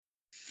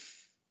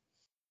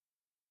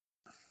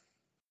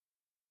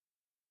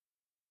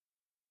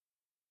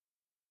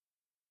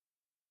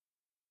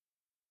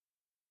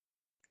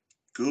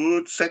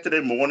Good Saturday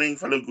morning,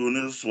 fellow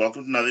Gooners.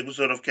 Welcome to another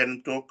episode of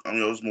Cannon Talk. I'm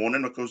your host,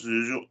 Morning, of course, as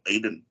usual,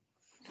 Aiden.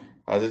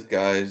 How's it,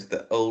 guys?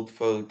 The old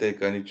folk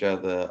take on each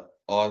other.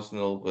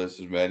 Arsenal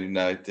versus Man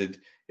United.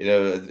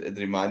 It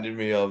reminded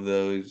me of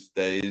those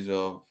days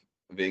of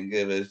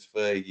Wenger versus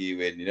Fergie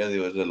when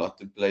there was a lot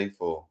to play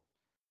for.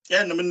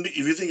 Yeah, and I mean, if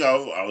you think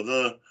how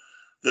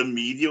the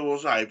media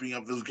was hyping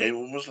up this game,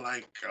 almost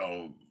like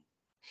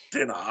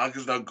Ten Hag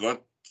has now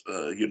got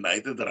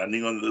United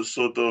running on this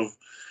sort of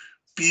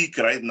peak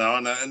right now.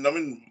 And I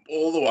mean,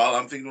 all the while,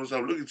 I'm thinking to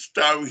myself, look, it's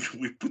time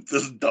we put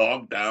this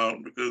dog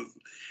down because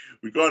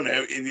we can't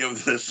have any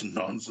of this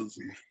nonsense.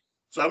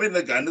 So, I mean,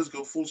 the Gunners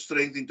go full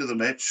strength into the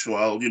match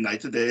while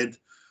United had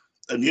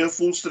a near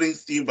full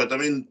strength team, but I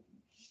mean,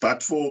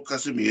 but for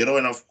Casemiro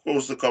and of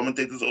course the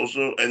commentators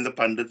also and the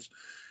pundits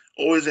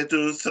always had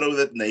to throw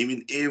that name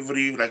in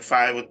every like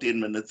 5 or 10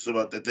 minutes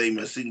about that they're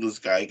missing this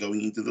guy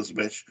going into this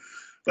match.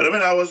 But I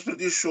mean, I was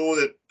pretty sure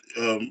that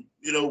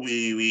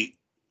we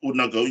would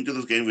not go into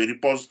this game very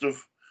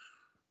positive.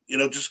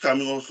 Just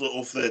coming also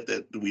off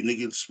that win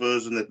against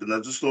Spurs and that, and I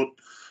just thought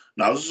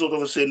now this is sort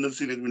of a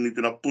tendency that we need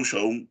to now push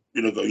home.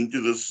 Going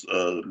to this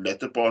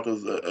latter part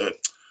of the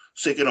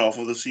second half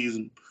of the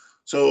season.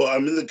 So I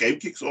mean, the game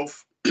kicks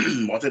off.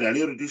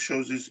 Martinelli already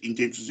shows his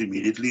intentions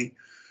immediately,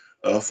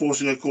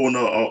 forcing a corner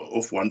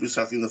of Wan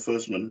Bissaka in the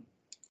first minute.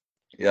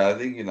 Yeah, I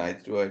think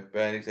United were at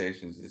panic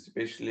stations,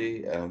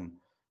 especially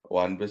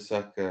Wan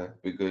Bissaka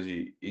because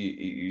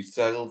he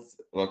struggled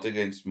a lot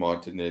against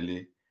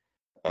Martinelli.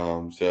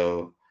 I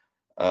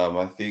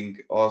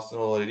think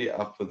Arsenal already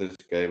up for this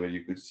game, and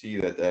you could see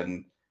that.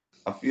 And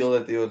I feel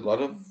that there was a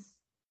lot of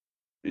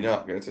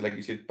so like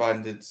you said,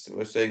 pundits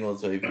were saying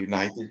also if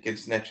United can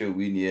snatch a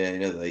win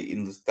here, they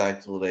in this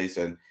title race,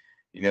 and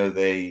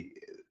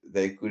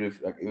they could have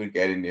like even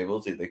Gary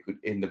Neville said they could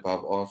end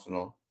above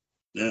Arsenal.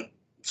 Yeah.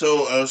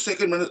 So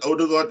second minute,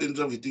 Odegaard ends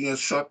up hitting a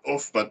shot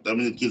off, but I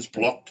mean it gets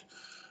blocked.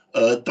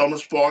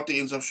 Thomas Partey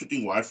ends up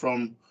shooting wide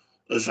from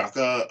a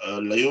Xhaka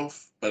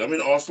layoff. But I mean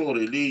Arsenal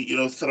really,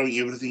 throwing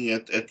everything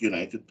at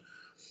United.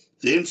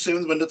 Then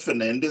seventh minute,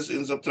 Fernandez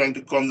ends up trying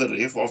to con the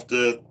ref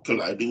after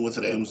colliding with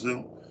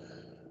Ramsdale.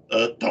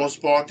 Thomas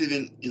Partey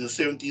then in the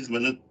 17th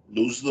minute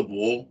loses the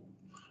ball.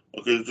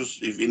 Okay,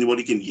 just if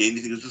anybody can hear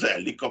anything, it's just a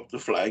helicopter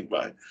flying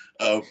by.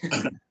 Uh,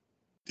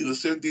 in the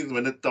 17th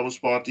minute, Thomas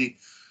Partey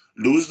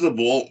loses the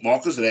ball.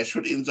 Marcus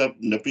Rashford ends up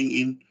nipping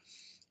in.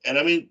 And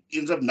I mean,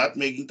 ends up not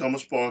making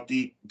Thomas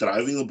Partey,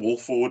 driving the ball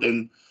forward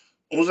and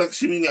almost like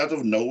seemingly out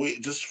of nowhere,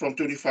 just from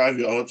 25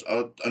 yards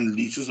out,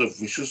 unleashes a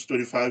vicious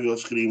 25-yard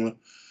screamer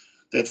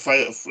that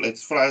flies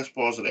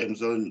past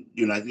Ramsdale and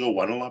United go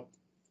 1-0 up.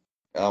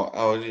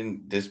 I was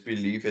in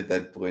disbelief at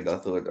that point. I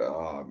thought,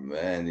 oh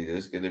man,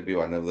 it's going to be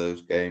one of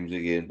those games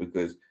again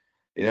because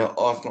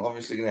Arsenal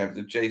obviously going to have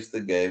to chase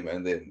the game,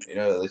 and then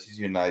this is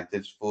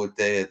United's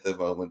forte at the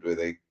moment where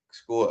they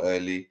score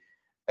early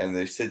and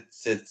they sit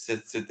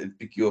and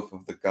pick you off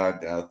of the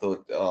card. And I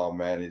thought, oh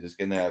man, it's just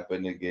going to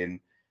happen again.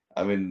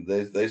 I mean,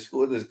 they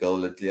scored this goal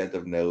literally out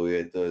of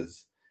nowhere.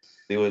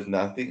 There was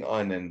nothing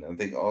on, and I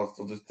think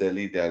Arsenal just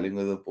dallying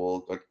with the ball,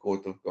 got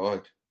caught off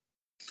guard.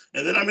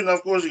 And then, I mean,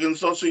 of course, you can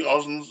start seeing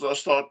Arsenal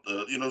start,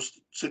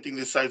 setting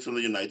their sights on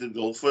the United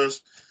goal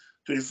first.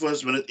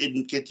 21st minute,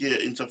 Eden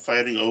Ketia ends up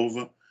firing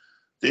over.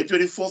 Then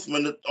 24th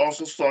minute,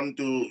 Arsenal starting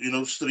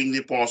to, string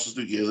their passes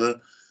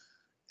together,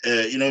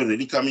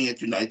 really coming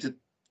at United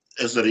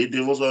as the Red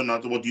Devils are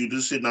not what you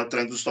just said, now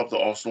trying to stop the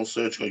Arsenal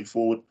surge going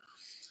forward.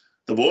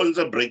 The ball ends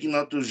up breaking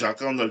out to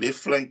Xhaka on the left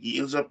flank. He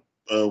ends up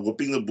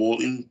whipping the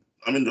ball in.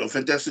 I mean, a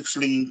fantastic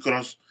slinging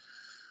cross.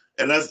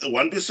 And as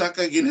Wan Bissaka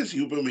again, as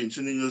you were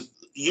mentioning,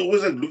 he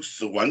always like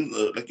looks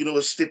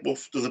a step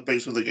off to the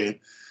pace of the game.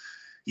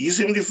 He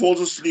simply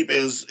falls asleep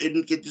as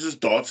Eden Ketty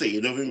just darts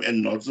ahead of him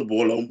and nods the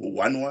ball home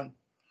 1-1.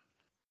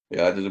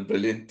 Yeah, it was a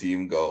brilliant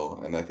team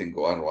goal, and I think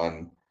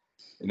 1-1.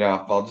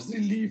 I felt just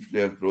relieved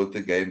they have brought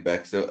the game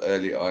back so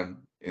early on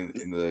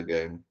in the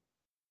game.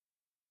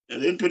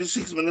 And then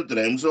 26 minutes,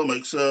 Ramsdale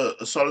makes a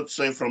solid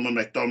save from a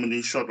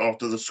McTominay shot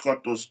after the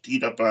Scot was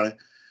teed up by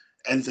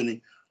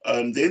Anthony.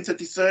 Then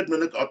 33rd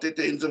minute,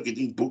 Arteta ends up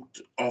getting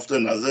booked after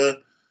another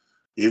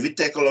heavy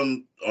tackle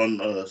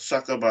on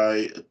Saka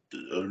by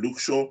Luke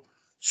Shaw.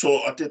 So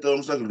Arteta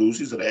almost like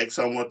loses his rag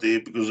somewhat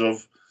there because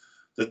of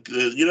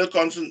the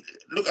constant.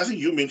 Look, I think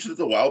you mentioned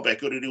it a while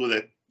back already with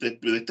that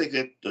where they take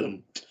that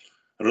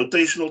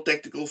rotational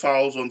tactical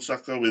fouls on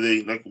Saka, where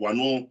they like one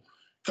will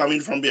come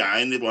in from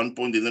behind at one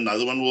point, and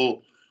another one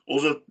will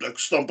also like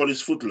stomp on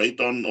his foot late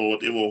on or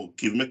whatever, or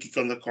give him a kick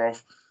on the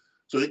calf.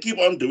 So they keep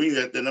on doing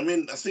that, and I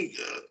mean, I think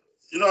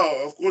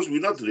of course, we're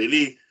not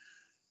really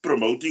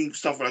promoting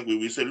stuff like where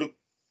we say, look,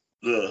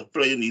 the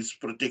player needs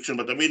protection,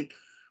 but I mean,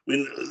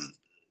 when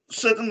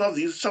some of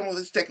these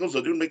tackles,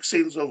 they don't make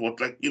sense of what,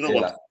 like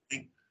what,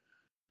 Yeah,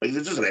 like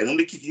they're just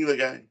randomly kicking the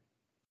guy.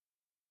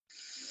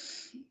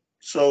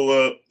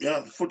 So,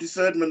 yeah,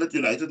 43rd minute,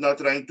 United now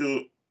trying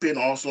to pin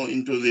Arsenal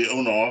into their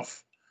own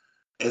half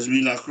as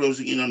we now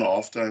closing in on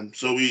halftime.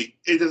 So we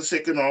enter the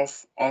second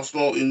half.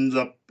 Arsenal ends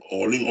up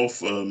hauling off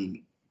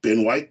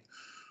Ben White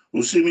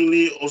who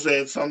seemingly also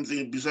had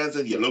something besides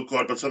that yellow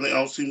card, but something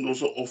else seemed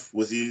also off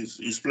with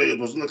his play. It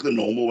wasn't like the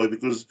normal way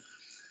because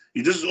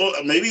he just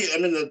maybe I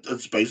mean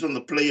it's based on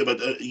the player, but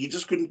he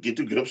just couldn't get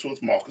to grips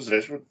with Marcus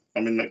Rashford.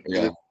 I mean, like in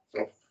Yeah.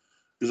 itself.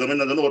 Because I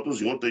mean, I don't know what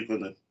was your take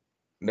on that.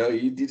 No,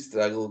 he did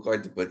struggle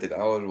quite a bit, and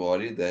I was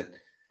worried that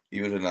he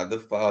was another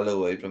foul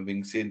away from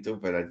being sent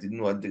off, and I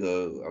didn't want to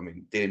go. I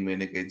mean, 10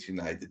 men against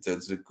United, so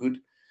it's a good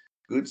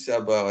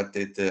sub by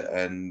Arteta,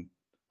 and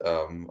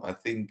I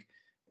think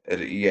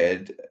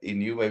he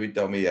knew maybe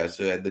Tommy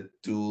Yasu had the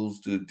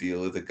tools to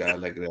deal with a guy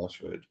like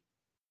Rashford.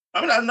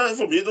 I mean, I don't know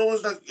for me it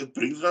always like it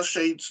brings us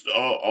shades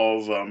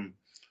of when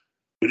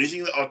you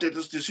think that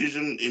Arteta's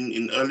decision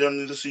in early on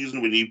in the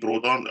season when he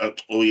brought on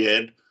or he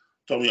had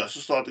Tommy Yasu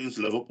start against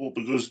Liverpool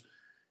because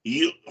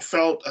he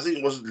felt I think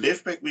it was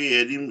left back we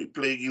had him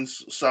play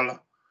against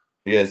Salah.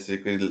 Yes,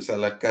 because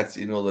Salah cuts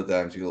in all the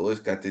time. So he always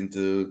cut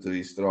into to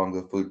his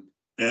stronger foot.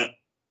 Yeah.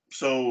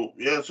 So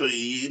yeah, so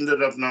he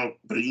ended up now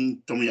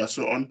bringing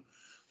Tomiyasu on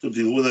to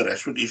deal with the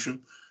Rashford issue.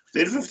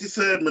 Then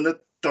 53rd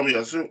minute,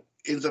 Tomiyasu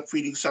ends up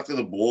feeding Saka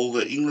the ball.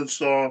 The England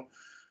star,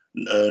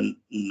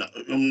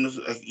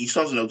 he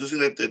starts noticing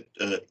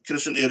that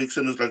Christian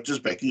Eriksen is like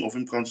just backing off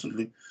him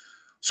constantly.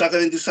 Saka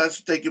then decides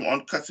to take him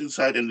on, cuts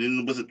inside, and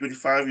then with a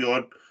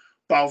 25-yard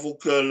powerful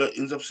curler,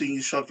 ends up seeing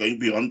his shot going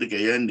beyond the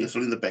Gea and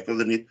nestle in the back of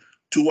the net.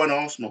 2-1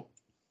 Arsenal.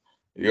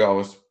 Yeah, I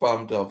was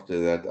pumped after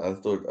that. I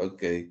thought,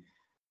 okay,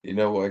 you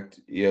know what?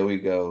 Here we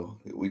go.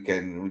 We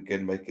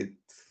can make it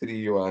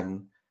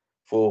 3-1,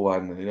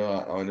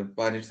 4-1. I want to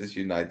punish this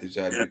United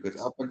side Yeah.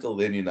 because up until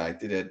then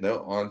United had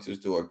no answers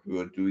to what we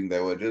were doing. They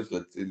were just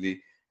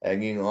literally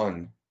hanging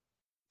on.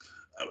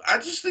 I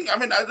just think, I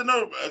mean, I don't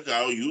know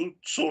how you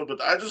saw it,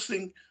 but I just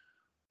think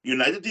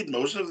United did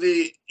most of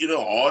the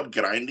hard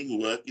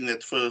grinding work in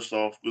that first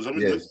half because I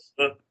mean look,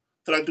 Yes.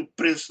 trying to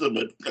press the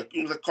mid like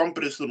it was like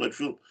compress the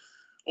midfield.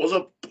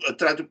 Also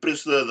try to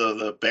press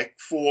the back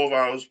four of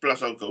ours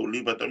plus our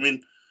goalie. But I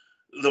mean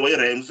the way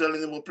Ramsdale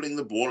and them were playing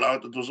the ball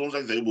out, it was almost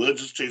like they were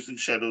just chasing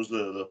shadows.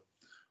 The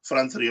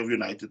front three of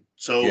United.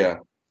 So Yeah.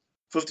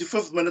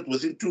 55th minute,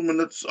 within 2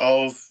 minutes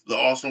of the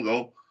Arsenal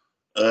goal,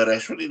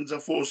 Rashford ends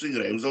up forcing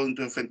Ramsdale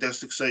into a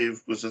fantastic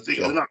save because I don't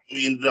Sure. know,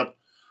 he ended up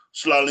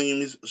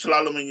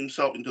slaloming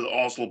himself into the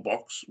Arsenal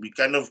box. We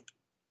kind of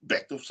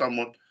backed off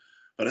somewhat.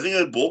 But I think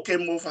the ball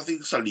came off, I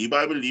think Saliba,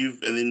 I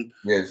believe, and then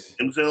Yes.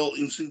 Ramsdale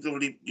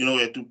instinctively,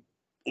 had to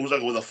almost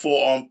like with a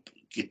forearm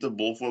get the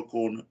ball for a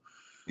corner.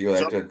 You're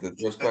So right. That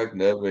was quite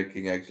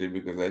nerve-wracking actually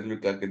because it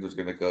looked like it was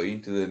going to go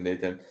into the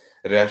net, and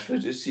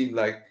Rashford just seemed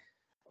like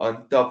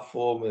on top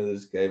form in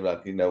this game.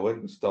 Like no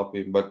one could stop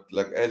him. But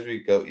like as we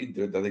go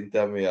into it, I think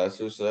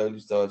Tamiyasu slowly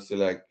starts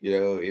to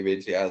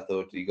eventually I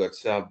thought he got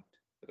subbed.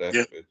 yeah.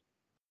 Rashford.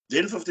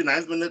 Then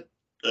 59th minute,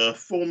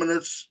 4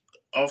 minutes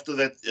after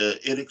that,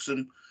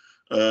 Ericsson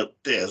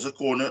there's a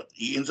corner.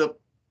 He ends up,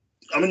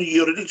 I mean,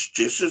 he already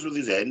gestures with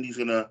his hand. He's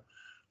going to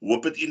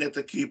whip it in at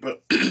the keeper.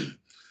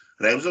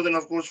 Ramsdale then,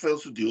 of course,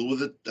 fails to deal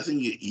with it. I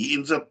think he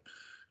ends up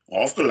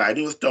half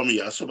colliding with Tommy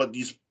Yasso, but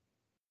he's,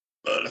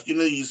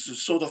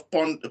 he's sort of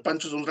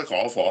punches almost like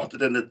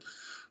half-hearted and it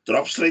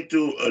drops straight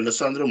to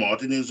Alessandro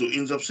Martinez, who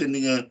ends up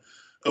sending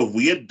a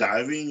weird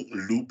diving,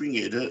 looping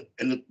header,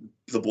 and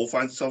the ball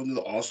finds itself in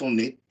the Arsenal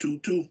net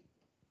 2-2.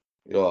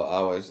 Yeah,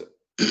 I was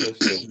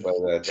innocent by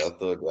that. I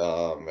thought,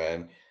 oh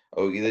man,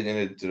 are we either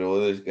gonna draw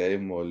this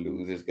game or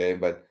lose this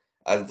game? But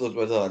I thought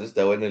to myself, I just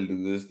don't want to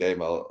lose this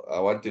game. I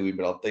want to win,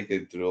 but I'll take a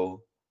draw.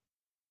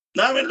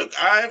 No, I mean, look,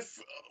 I've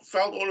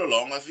felt all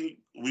along, I think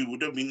we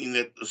would have been in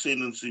that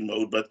ascendancy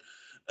mode, but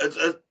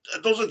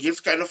it also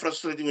gets kind of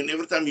frustrating when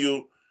every time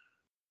look,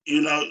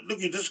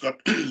 you just got,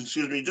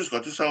 excuse me, you just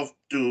got yourself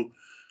to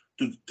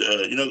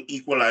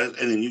equalize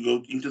and then you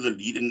go into the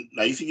lead and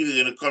now you think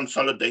you're going to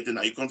consolidate and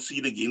now you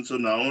concede again. So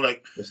now,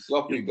 like, A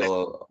sloppy back,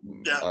 goal,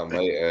 yeah, I back,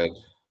 may add.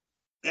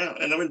 yeah,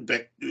 and I mean,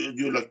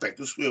 you're like back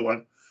to square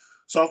one.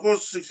 So, of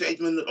course, 68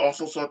 minute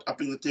Arsenal start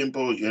upping the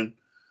tempo again.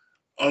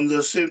 On the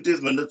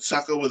 70th minute,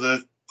 Saka with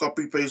a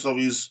copy paste of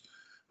his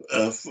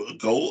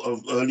goal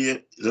of earlier.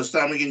 This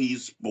time again,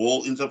 his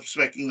ball ends up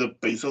smacking the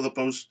base of the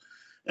post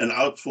and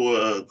out for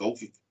a goal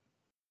kick.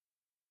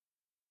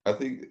 I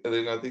think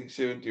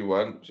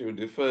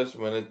 71st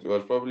minute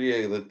was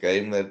probably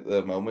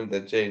the moment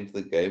that changed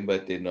the game by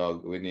Ten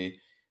Hag when he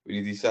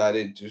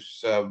decided to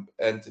sub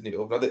Anthony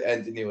off. Not that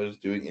Anthony was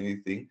doing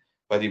anything,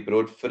 but he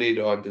brought Fred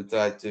on to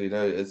try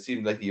to, it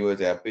seemed like he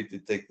was happy to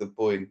take the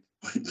point.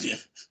 yeah.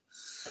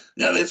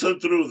 Yeah, that's so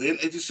true. Then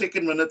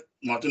 82nd minute,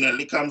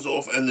 Martinelli comes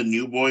off and the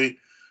new boy,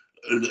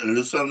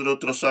 Alessandro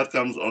Trossard,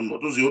 comes on.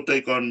 What was your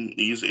take on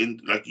his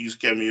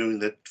cameo in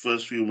that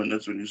first few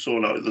minutes when you saw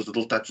now those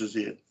little touches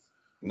here?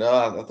 No,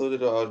 I thought I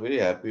was very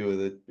happy with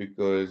it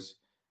because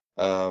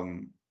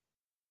um,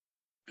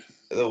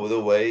 the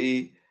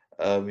way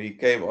he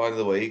came on,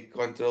 the way he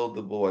controlled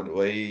the ball, and the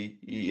way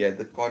he had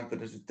the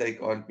confidence to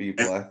take on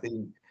people, I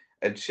think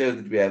it showed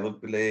that we have a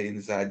player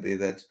inside there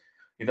that's,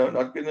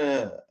 not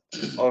gonna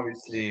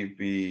obviously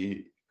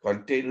be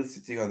content with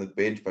sitting on the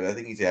bench, but I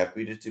think he's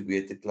happy just to be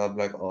at a club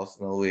like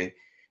Arsenal where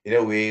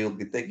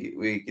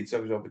where he gets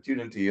some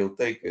opportunity, he'll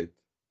take it.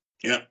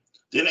 Yeah.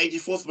 Then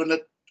 84th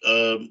minute,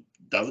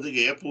 David De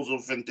Gea pulls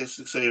off a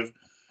fantastic save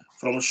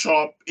from a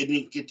sharp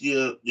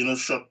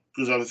shot,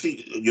 because I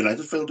think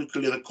United failed to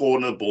clear the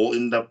corner. Ball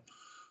ended up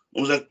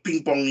almost like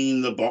ping ponging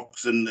in the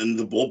box, and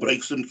the ball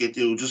breaks and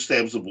Nketiah just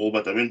stabs the ball.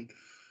 But I mean,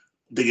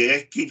 De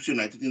Gea keeps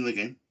United in the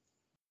game.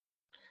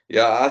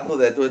 Yeah, I thought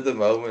that was the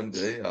moment.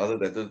 I thought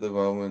that was the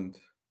moment.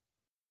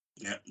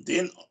 Yeah.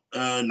 Then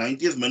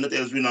 90th minute,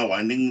 as we're now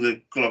winding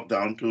the clock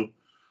down to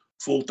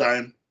full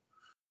time,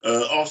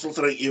 Arsenal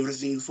throwing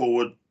everything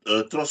forward.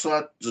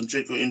 Trossard,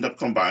 Zinchenko end up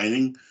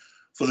combining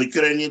for the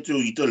Ukrainian to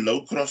hit a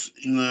low cross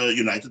in the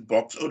United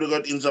box.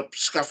 Odegaard ends up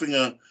scuffing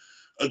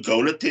a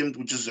goal attempt,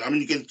 which is, I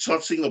mean, you can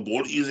start seeing the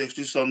ball is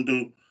actually starting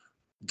to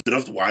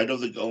drift wide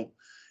of the goal.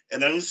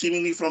 And I mean,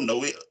 seemingly from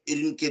nowhere,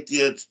 Edin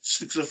Nketiah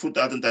sticks a foot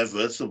out and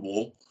diverts the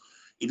ball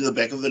into the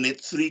back of the net.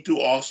 3-2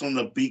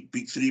 Arsenal, a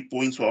big 3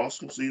 points for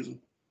Arsenal season.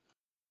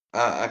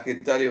 I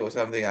can tell you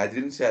something. I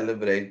didn't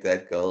celebrate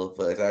that goal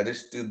first. I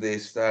just stood there,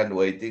 stand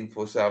waiting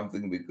for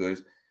something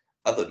because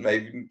I thought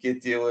maybe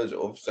Nketiah was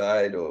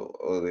offside,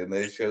 or then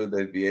they showed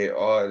that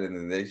VAR, and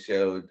then they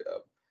showed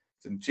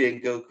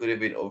Zinchenko could have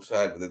been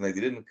offside, but then they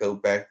didn't go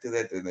back to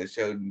that, and they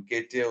showed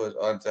Nketiah was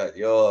onside.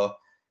 Yeah,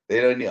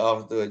 then only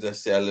afterwards I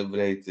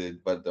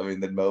celebrated. But I mean,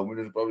 that moment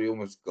was probably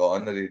almost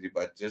gone already.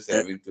 But just Yeah.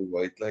 having to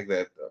wait like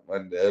that, my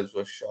nerves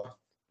were shot.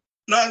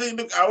 No, I think,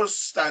 look, I was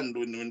stunned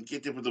when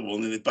Nketiah put the ball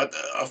in it. But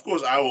of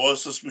course, I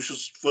was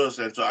suspicious first,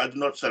 and so I did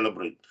not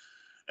celebrate.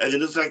 And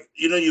then it's like,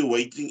 you're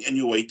waiting and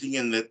you're waiting,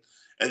 and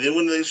then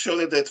when they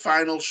show that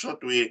final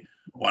shot where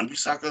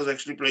Wan-Bissaka is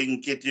actually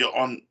playing Nketiah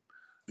on,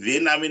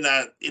 then I mean,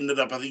 I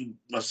think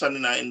my son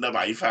and I ended up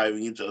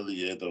high-fiving each other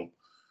here, though.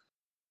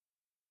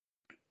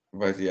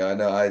 But yeah,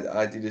 no,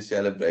 I did a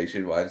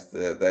celebration once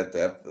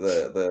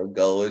the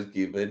goal was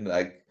given,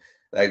 like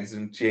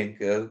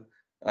Zinchenko.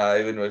 I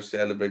even was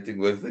celebrating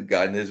with the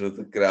Gunners with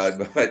the crowd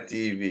by my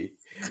TV,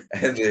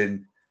 and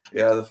then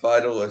yeah, the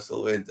final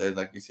whistle went, and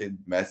like you said,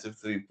 massive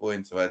 3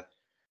 points. But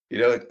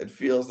it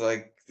feels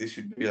like there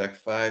should be like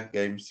 5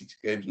 games, 6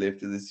 games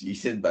left of the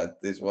season, but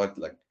there's what,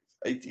 like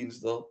 18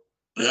 still.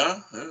 Yeah,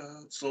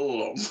 it's still a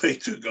long way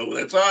to go.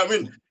 That's why, I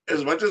mean,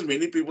 as much as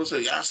many people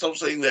say, yeah, stop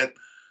saying that,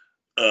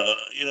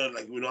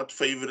 like we're not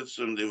favorites,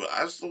 and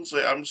I still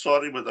say, I'm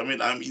sorry, but I mean,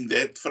 I'm in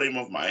that frame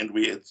of mind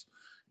where it's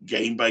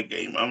game by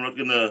game. I'm not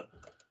gonna,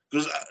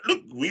 because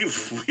look,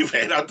 we've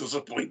had our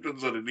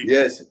disappointments already.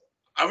 Yes.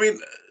 I mean,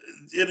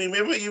 you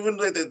remember even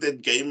that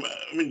game?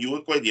 I mean, you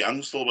were quite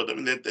young still, but I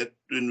mean that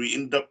when we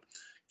end up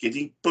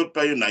getting put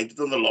by United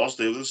on the last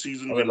day of the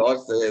season On the when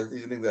last day of the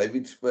season, they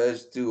beat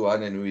Spurs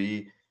 2-1, and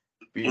we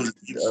beat was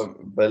Leeds.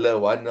 Villa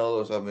 1-0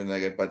 or something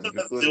like that. But it's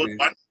because There was we.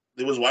 one.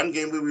 There was one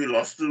game where we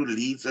lost to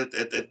Leeds at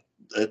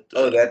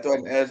Oh, that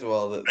one as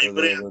well.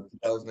 Highbury. The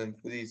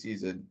 2003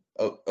 season.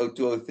 Oh,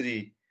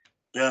 2003.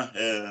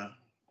 Yeah.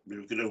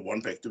 We could have won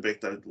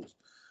back-to-back titles.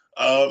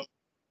 Um,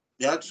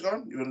 yeah, just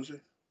gone. You want to say?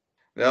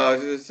 No, I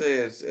was just say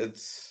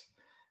it's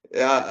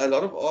yeah. A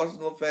lot of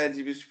Arsenal fans,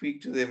 if you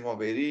speak to them, are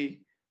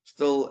very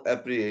still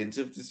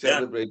apprehensive to Yeah,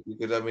 celebrate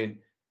because I mean,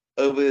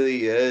 over the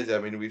years, I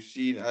mean, we've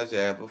seen us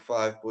have a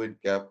 5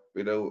 point gap.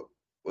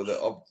 With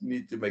the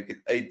opportunity to make it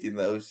 8 in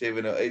the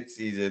 07-08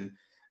 season,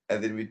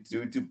 and then we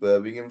drew to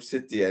Birmingham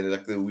City, and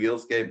like the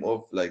wheels came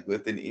off like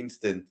with an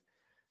instant.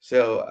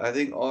 So I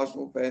think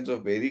Arsenal fans are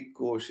very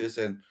cautious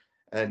and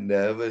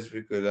nervous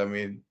because I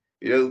mean,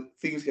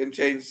 things can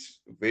change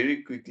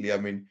very quickly. I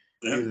mean,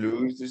 yeah. you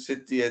lose to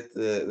City at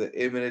the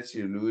Emirates,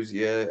 you lose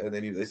here, and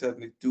then they're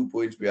suddenly 2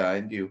 points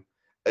behind you.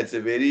 It's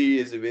a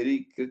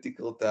very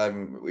critical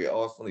time where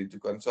Arsenal need to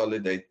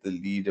consolidate the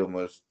lead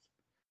almost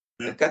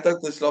Yeah. and cut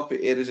out the sloppy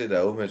errors at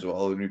home as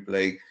well when we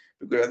play,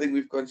 because I think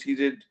we've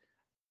conceded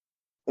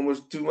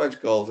almost too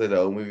much goals at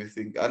home. If you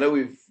think, I know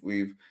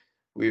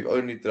we've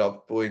only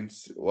dropped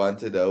points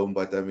once at home,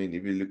 but I mean,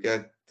 if you look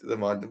at the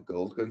amount of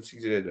goals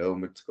conceded at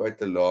home, it's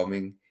quite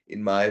alarming,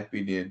 in my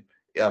opinion.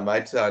 Yeah, I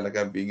might sound like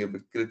I'm being a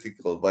bit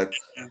critical, but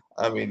Yeah.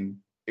 I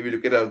mean, if you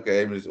look at our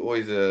game, there's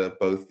always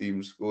both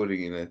teams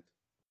scoring in it.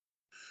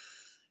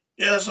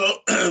 Yeah, so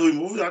we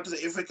moved on to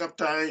the FA Cup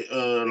tie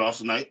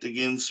last night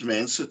against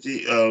Man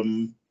City.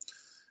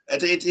 At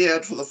the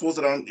Etihad for the fourth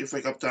round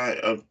FA Cup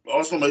tie,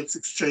 Arsenal made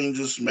 6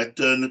 changes: Matt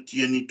Turner,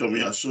 Tierney,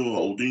 Tomiyasu,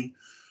 Holding,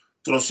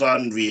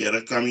 Trossard, and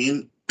Vieira coming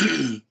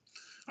in.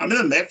 I mean,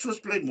 the match was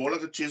played more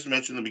like a chess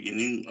match in the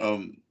beginning.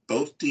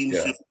 Both teams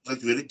Yeah.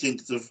 like very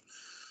tentative.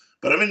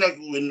 But I mean, like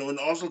when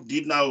Arsenal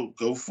did now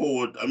go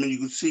forward, I mean, you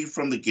could see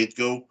from the get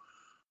go,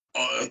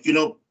 uh, you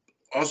know,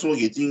 Arsenal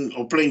getting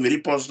or playing very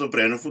positive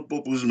brand of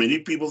football, because many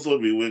people thought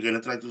we were going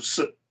to try to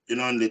sit,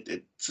 and let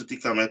City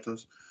come at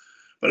us.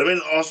 But I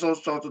mean, Arsenal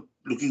started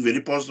looking very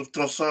positive.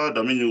 Trossard,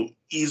 I mean, you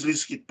easily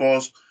skid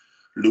past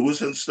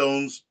Lewis and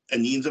Stones,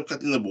 and he ends up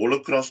cutting the ball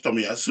across.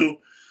 Tomiyasu,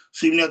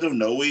 seemingly out of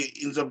nowhere,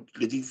 ends up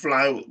letting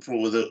fly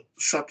for with a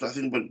shot, I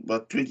think, but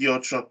about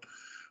 20-yard shot,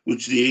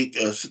 which the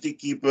City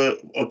keeper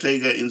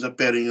Ortega ends up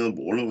parrying the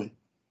ball away.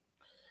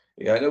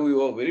 Yeah, I know we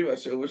were very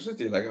much over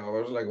City. Like I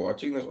was like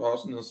watching this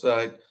Arsenal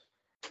side.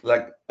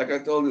 like I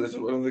told you, this is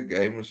one of the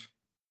games.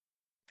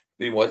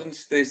 There wasn't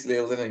stress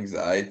levels and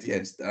anxiety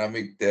and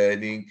stomach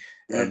turning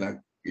Yeah. and like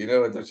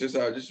it was just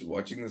I was just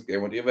watching this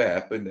game. Whatever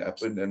happened,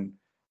 and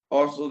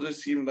Arsenal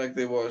just seemed like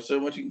they were so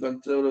much in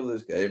control of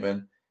this game.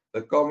 And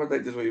the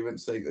commentators were even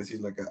saying this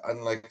is like an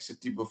unlike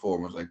City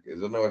performance. Like I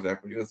don't know what's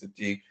happening with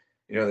City.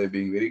 They're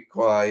being very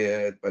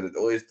quiet, but it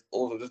always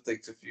also just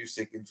takes a few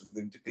seconds for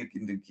them to click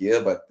into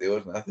gear. But there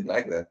was nothing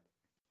like that.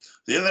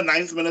 Then the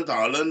ninth minute,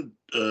 Haaland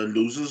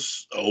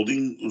loses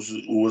Holding,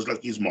 who was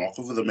like his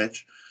marker for the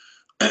match.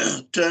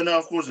 Turner,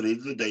 of course,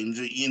 reads the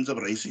danger. He ends up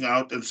racing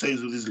out and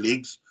saves with his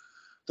legs.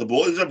 The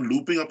ball ends up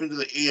looping up into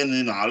the air, and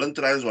then Haaland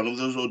tries one of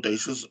those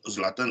audacious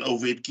Zlatan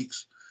overhead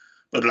kicks.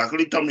 But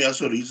luckily,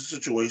 Tomiyasu reads the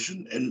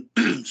situation, and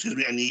excuse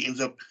me, and he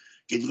ends up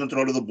getting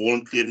control of the ball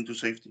and clearing to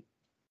safety.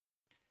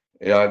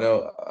 Yeah, I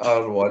know. I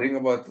was worrying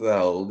about the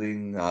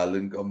Holding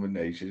Haaland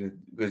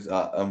combination because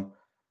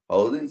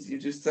Holding you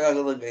just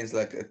struggle against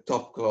like a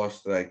top class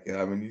striker.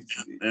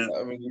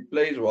 Yeah. He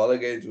plays well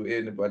against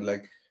win, but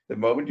like the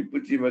moment you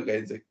put him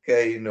against a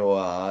Kane or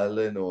a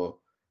Haaland or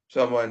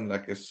someone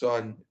like a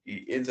Son,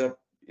 he ends up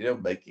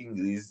making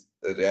these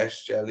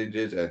rash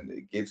challenges and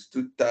it gets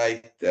too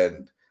tight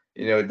and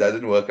it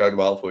doesn't work out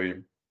well for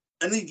him.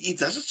 And he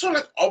does it so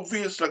like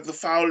obvious, like the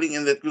fouling,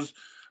 and that was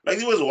like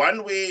there was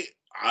one way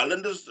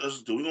Haaland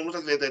is doing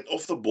almost like that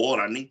off the ball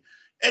running,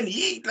 and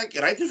he like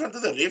right in front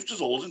of the ref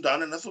just holds him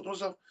down, and I thought to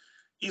myself,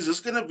 is this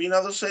gonna be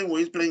now the same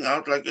way it's playing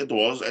out like it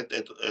was at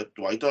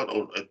White Hart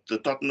or at the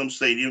Tottenham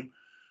Stadium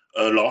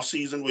last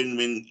season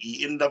when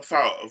he ended up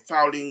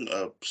fouling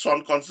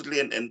Son constantly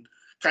and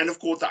kind of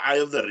caught the eye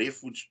of the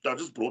ref, which that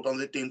just brought on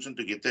the attention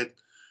to get that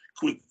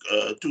quick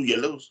two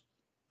yellows.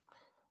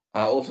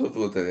 I also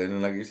thought that,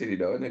 and like you said, you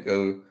don't want to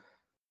go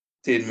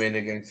 10 men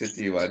against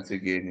City once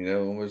again,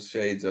 almost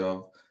shades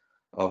of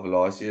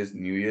last year's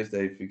New Year's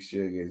Day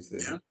fixture against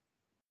them. Yeah.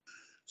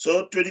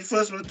 So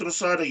 21st minute,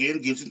 Trossard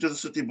again gets into the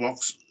City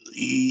box.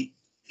 He,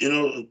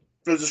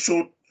 plays a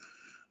short.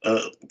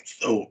 Uh,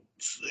 oh,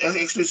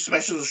 actually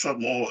smashes a shot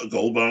more a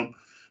goal bound.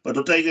 But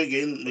Ortega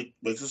again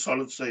makes a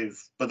solid save.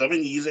 But I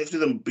mean, he's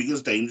actually the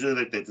biggest danger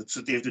that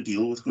City have to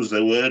deal with because they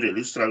were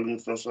really struggling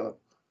with Trossard.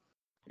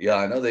 Yeah,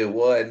 I know they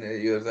won.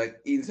 He was like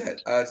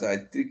inside,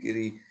 outside,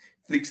 trickery,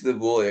 flicks the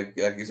ball. Like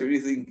you really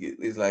think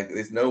it's like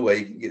there's no way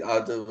he can get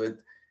out of it.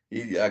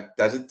 He like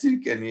does a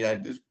trick and he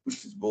like just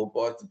pushes his ball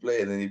past the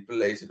play and then he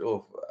plays it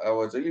off. I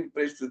was really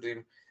impressed with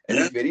him, and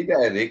Yeah. he's very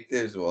direct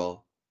as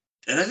well.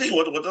 And I think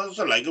what I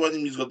also like about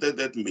him, he's got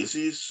that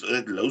Messi's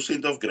that low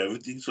center of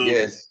gravity. So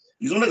Yes.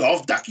 he's not like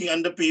half ducking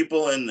under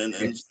people and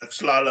like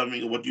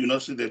slaloming, what you know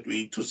see that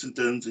we twists and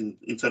turns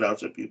inside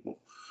outside people.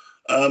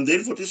 Then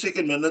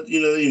 42nd minute,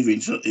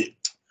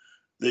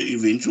 the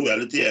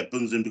eventuality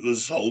happens, and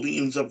because Holding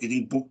ends up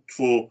getting booked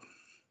for,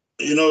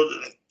 you know,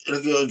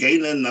 like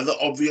again another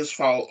obvious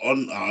foul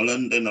on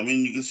Haaland, and I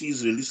mean you can see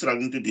he's really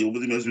struggling to deal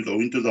with him as we go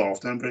into the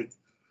halftime break.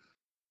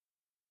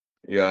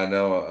 Yeah, I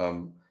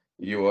know.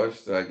 You are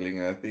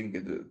struggling. I think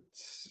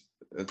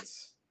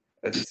it's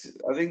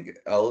I think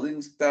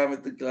Holding's time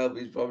at the club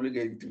is probably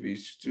going to be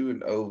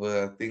soon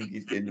over. I think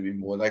he's going to be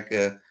more like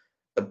a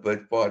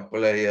bit part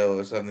player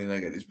or something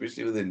like that,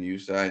 especially with the new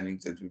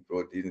signings that we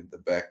brought in at the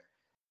back.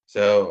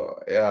 So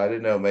yeah, I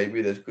don't know.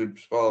 Maybe this could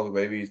spell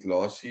maybe his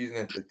last season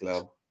at the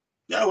club.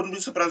 Yeah, I wouldn't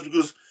be surprised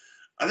because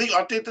I think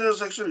Arteta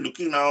is actually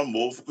looking now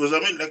more because I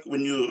mean, like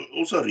when you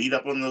also read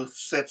up on the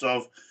stats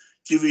of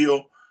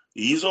Kivio,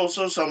 he's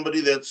also somebody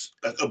that's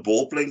like a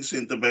ball playing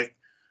centre back.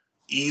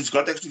 He's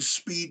got actually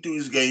speed to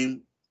his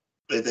game,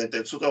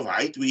 that sort of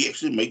height where he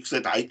actually makes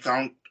that height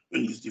count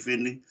when he's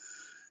defending.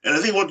 And I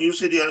think what you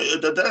said, yeah,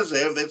 that does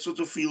have that sort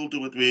of feel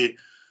to it where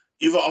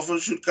if an offer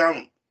should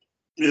come,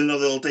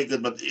 they'll take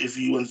it. But if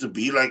he wants to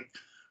be like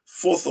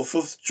fourth or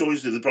fifth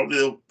choice, then probably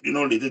they'll,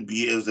 let it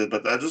be as that.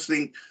 But I just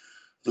think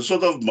the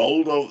sort of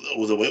mold of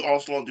or the way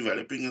Arsenal are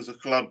developing as a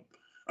club.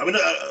 I mean,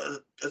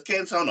 it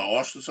can sound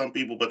harsh to some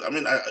people, but I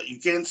mean, you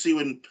can see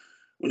when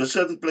a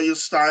certain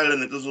player's style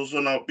and it is also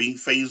now being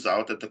phased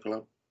out at the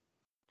club.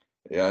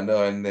 Yeah, I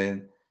know. And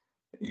then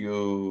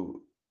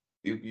you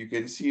you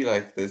can see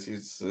like this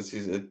is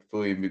it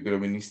for him because I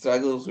mean he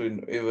struggles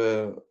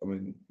whenever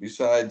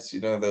besides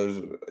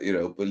those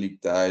Europa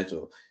League ties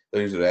or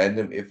those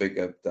random FA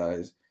Cup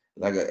ties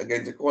like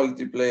against a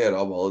quality player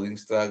Rob Holding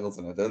struggles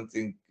and I don't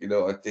think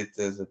Arteta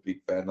is a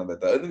big fan of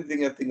that. The only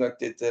thing I think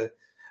Arteta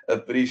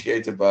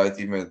appreciates about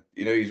him is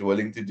he's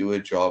willing to do a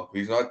job.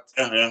 He's not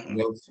Yeah, yeah,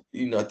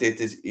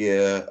 Arteta's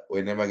ear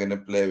when am I gonna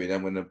play, when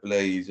I'm gonna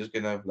play. He's just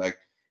gonna like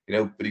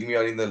bring me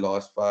on in the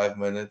last 5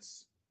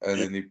 minutes and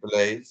yeah. then he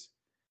plays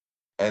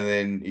and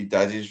then he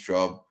does his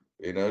job.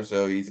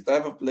 So he's the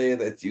type of player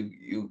that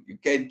you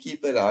can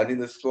keep around in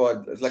the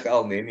squad. It's like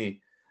Al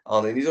Neni.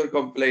 Al Neni's not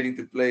complaining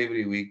to play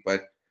every week,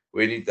 but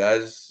when he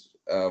does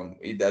it.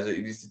 He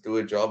needs to do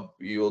a job.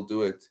 He will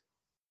do it.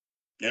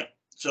 Yeah.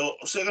 So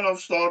second half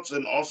starts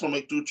and also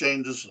make two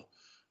changes.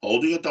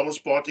 Holding a Thomas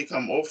Partey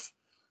come off,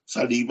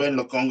 Saliba and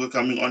Lokonga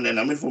coming on. And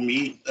I mean, for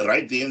me,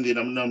 right there and then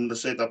I'm going to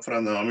say it up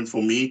front. I mean,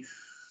 for me,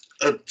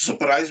 it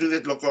surprised me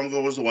that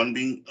Lokonga was the one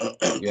being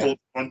Yeah. called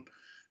on,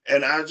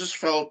 and I just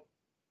felt,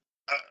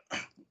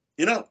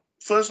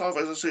 first off,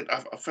 as I said,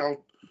 I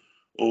felt.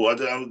 Oh, I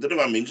don't know if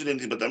I mentioned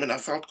anything, but I mean, I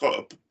felt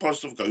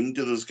positive going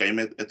into this game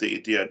at the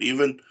Etihad,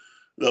 even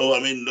though, I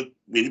mean, look,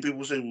 many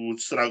people say we would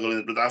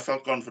struggle, but I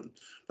felt confident.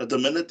 But the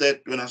minute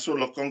that when I saw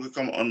Lokonga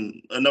come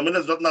on, and I mean,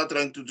 it's not now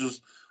trying to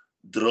just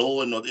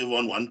drill and not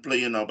everyone one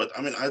player now, but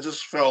I mean, I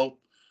just felt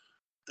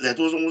that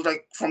was almost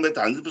like from that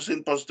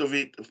 100%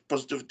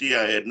 positivity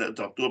I had, it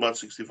dropped to about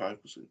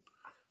 65%.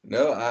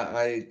 No,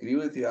 I agree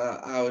with you.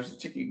 I was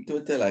checking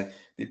Twitter, like,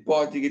 did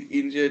Party get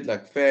injured?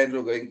 Like, fans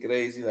were going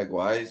crazy. Like,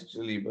 why is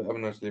Saliba,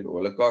 I'm not Saliba,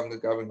 well, Lukonga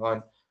coming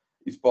on?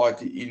 Is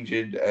Party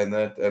injured? And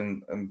that,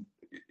 and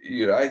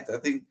you're right. I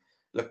think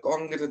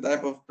Lukonga is a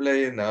type of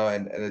player now,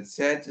 and it's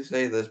sad to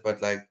say this,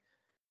 but like,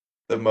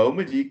 the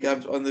moment he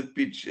comes on the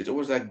pitch, it's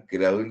almost like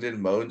groans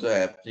and moans are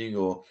happening,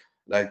 or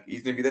like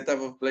he's gonna be the type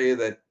of player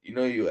that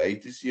you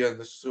hate to see on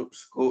the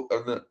score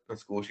on the not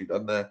score sheet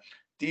on the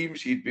team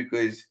sheet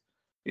because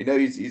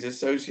he's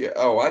associate.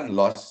 Oh, one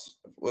loss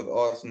with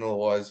Arsenal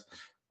was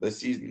the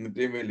season in the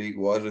Premier League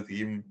was with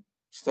him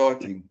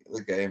starting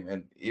the game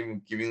and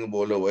him giving the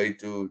ball away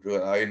to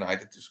our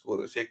United to score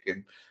the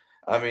second.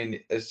 I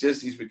mean, it's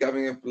just he's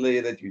becoming a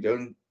player that you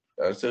don't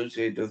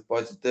associate with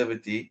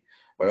positivity,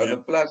 but on Yeah,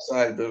 the plus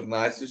side, it was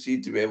nice to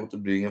see to be able to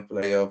bring a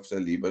player of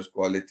Saliba's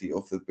quality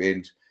off the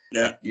bench.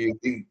 yeah, Like you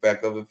think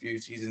back of a few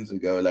seasons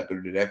ago, like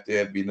it would have to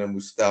have been a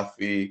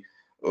Mustafi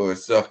or a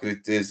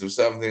Socrates or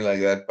something like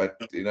that. But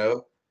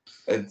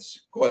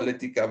it's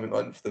quality coming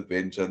on off the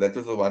bench, so that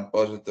was the one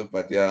positive.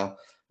 But yeah,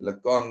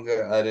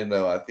 Lakonga, I don't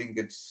know. I think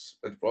it's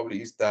probably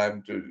his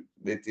time to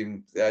let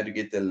him try to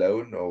get a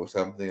loan or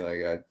something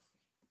like that.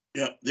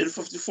 yeah. Then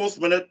 54th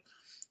minute,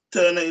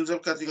 Turner ends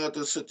up cutting out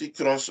a City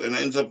cross and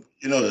ends up,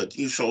 hitting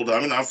his shoulder.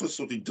 I mean, I first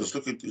thought he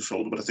dislocated his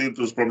shoulder, but I think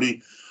it was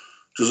probably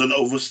just an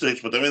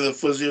overstretch. But I mean, the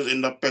physios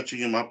end up patching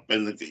him up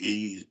and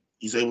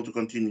he's able to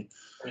continue.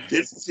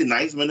 Then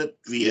 59th minute,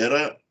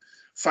 Vieira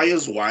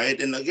fires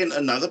wide. And again,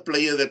 another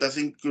player that I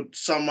think could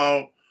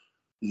somehow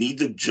need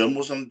the gym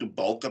or something to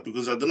bulk up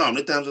because I don't know how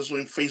many times I saw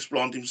him face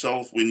plant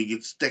himself when he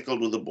gets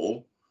tackled with the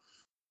ball.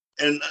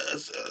 And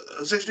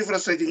it's actually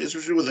frustrating,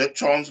 especially with that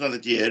chance now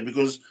that he had,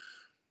 because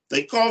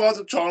they carve out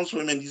a chance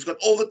for him and he's got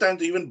all the time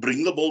to even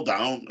bring the ball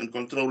down and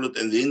control it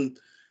and then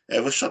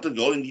have a shot at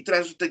goal. And he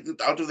tries to take it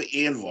out of the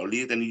air and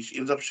volley it and he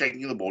ends up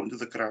shaking the ball into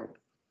the crowd.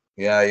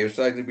 Yeah, you're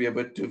trying to be a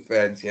bit too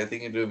fancy. I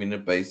think it would have been a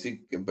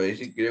basic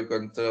gear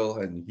control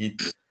and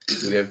heat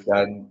would have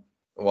done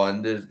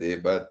wonders there.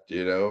 But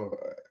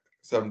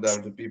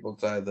sometimes the people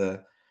try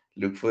to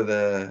look for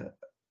the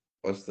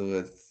what's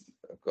the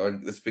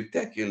word? The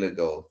spectacular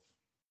goal.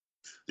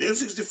 Then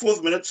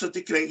 64th minute,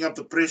 City cranking up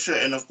the pressure.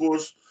 And of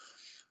course,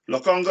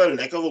 Lokonga,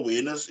 lack of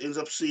awareness, ends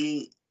up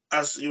seeing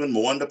us even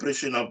more under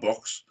pressure in our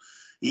box.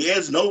 He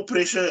has no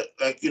pressure,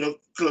 like,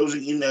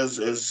 closing in as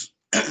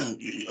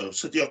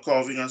City are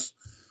carving us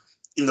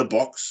in the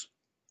box.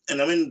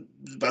 And I mean,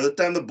 by the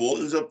time the ball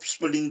ends up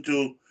spilling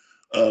to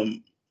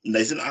um,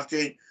 Nathan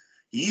Ake,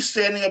 he's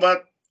standing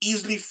about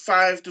easily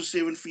 5 to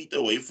 7 feet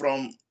away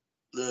from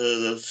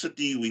the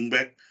City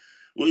wingback,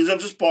 who ends up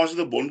just passing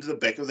the ball into the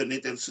back of the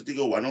net and City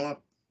go 1-0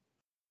 up.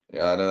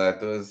 Yeah, no,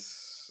 that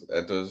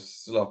was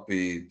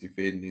sloppy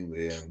defending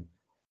there, and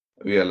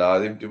we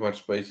allowed him too much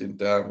space in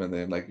time, and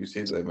then like you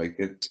said, they make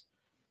it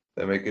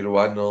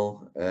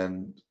 1-0,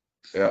 and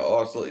yeah,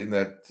 also in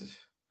that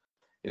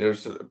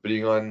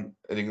bring on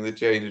I think the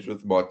changes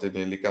with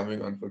Martinelli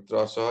coming on for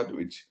Trossard,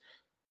 which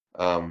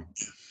I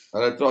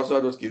know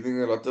Trossard was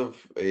giving a lot of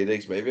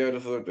headaches. Maybe I would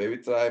have thought maybe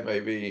try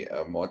maybe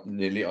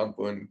Martinelli on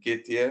for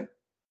Nketiah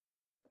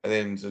and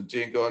then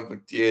Zinchenko on for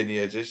Tierney.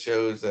 It just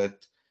shows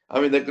that I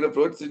mean they could have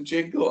brought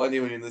Zinchenko on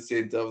even in the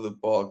center of the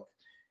park,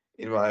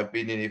 in my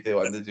opinion, if they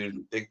wanted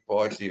to take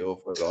party off,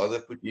 or rather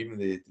put him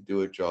there to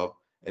do a job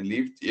and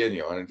leave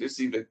Tierney on. It just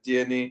seems like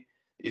Tierney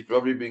is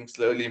probably being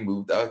slowly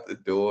moved out the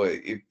door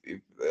if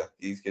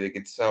he's gonna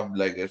get subbed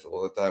like this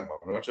all the time.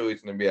 I'm not sure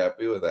he's gonna be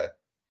happy with that.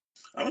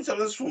 I mean,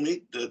 sometimes for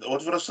me,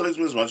 what frustrates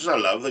me as much as I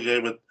love the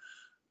guy, but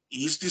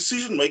his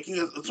decision making,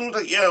 it's almost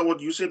like, yeah, what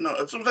you said now,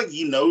 it's almost like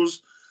he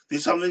knows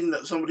there's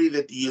somebody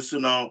that he has to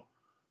now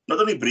not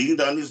only breathing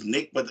down his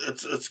neck, but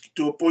it's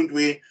to a point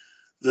where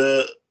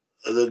the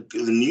the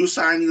new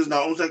signing is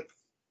now almost like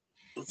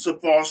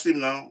surpassed him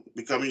now,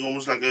 becoming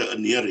almost like a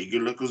near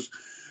regular. Because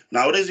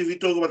nowadays, if you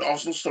talk about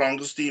Arsenal's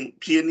strongest team,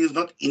 Tierney is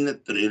not in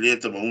it really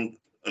at the moment,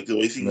 like the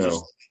way things are.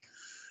 No.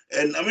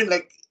 And I mean,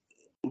 like,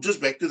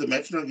 just back to the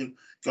match now again,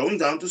 going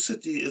down to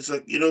City, it's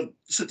like,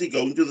 City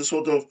going to the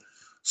sort of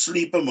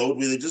sleeper mode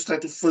where they just try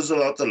to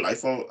fizzle out the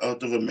life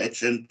out of a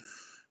match. And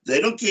they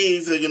don't care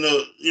if they're going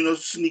to,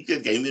 sneak their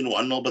game in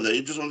 1-0, but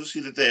they just want to see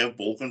that they have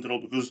ball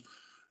control because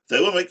they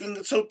were making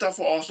it so tough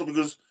for Arsenal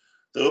because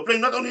they were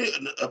playing not only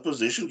a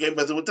possession game,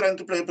 but they were trying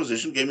to play a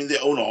possession game in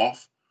their own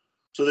half.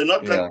 So they're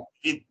not like Yeah.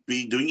 it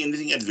be doing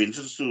anything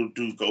adventurous to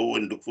go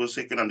and look for a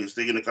second unless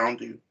they're going to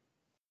counter you.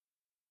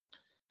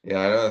 Yeah,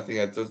 I don't think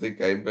that was the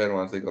game plan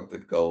once they got the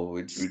goal,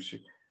 which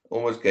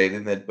almost gave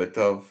them that bit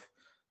of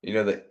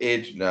the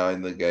edge now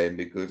in the game,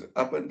 because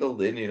up until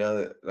then,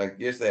 like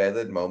yes, they had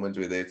that moment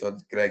where they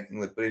started cracking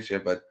the pressure,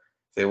 but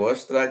they were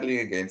struggling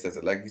against us.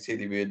 Like you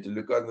said, if you had to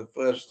look on the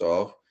first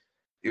half,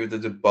 if it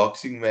was a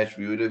boxing match,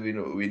 we would have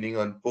been winning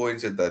on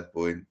points at that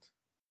point.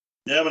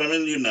 Yeah, but I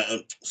mean,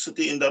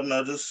 City end up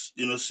now just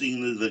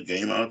seeing the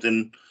game out,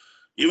 and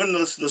even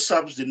the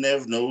subs didn't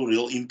have no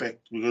real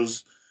impact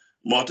because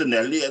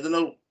Martinelli, I don't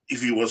know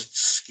if he was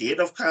scared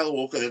of Kyle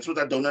Walker. That's what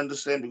I don't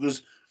understand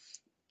because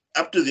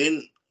up to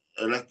then,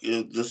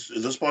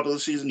 this part of the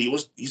season,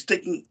 he's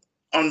taking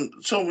on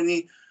so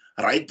many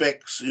right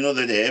backs,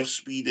 that they have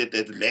speed,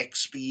 that lack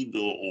speed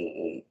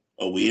or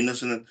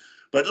awareness in it.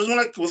 But it was more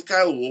like with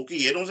Kyle Walker,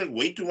 he had almost like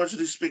way too much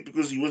respect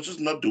because he was just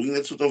not doing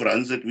that sort of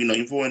runs that we know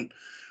him for. And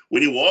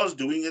when he was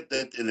doing it,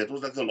 that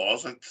was like the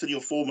last like 3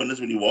 or 4 minutes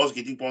when he was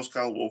getting past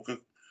Kyle Walker,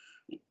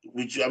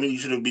 which I mean he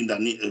should have been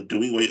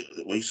doing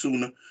way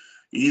sooner.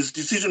 His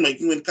decision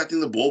making when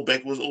cutting the ball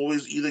back was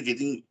always either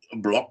getting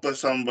blocked by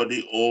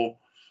somebody or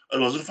it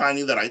wasn't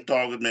finding the right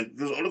target man.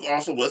 Because all of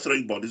Arsenal were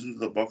throwing bodies into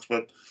the box,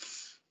 but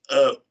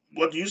uh,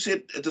 what you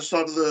said at the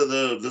start of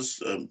the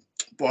this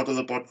part of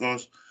the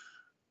podcast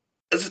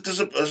is it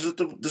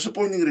a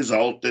disappointing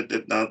result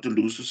that now to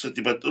lose to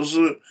City, but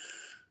also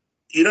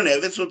you don't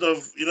have that sort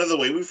of the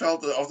way we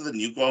felt after the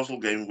Newcastle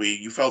game where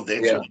you felt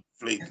that Yeah, sort of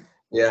deflated.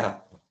 yeah.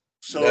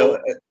 No, So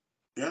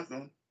yeah, go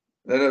on.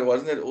 no, no, it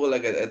wasn't at all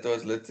like it. It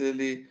was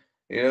literally,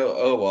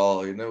 oh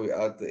well, we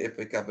out the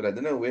FA Cup, and I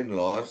don't know when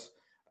last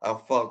I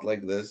felt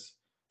like this,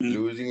 Mm,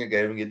 losing a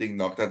game and getting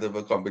knocked out of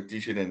a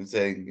competition and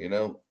saying,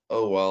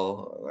 oh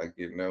well, like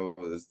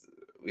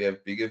we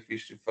have bigger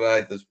fish to fry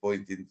at this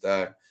point in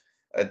time.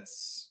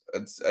 It's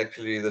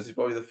actually, this is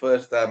probably the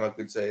first time I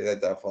could say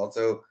that I felt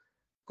so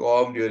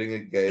calm during a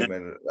yeah, game,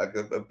 and like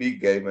a big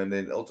game, and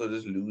then also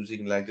just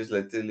losing, like just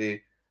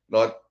literally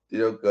not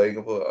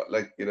going for,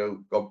 like,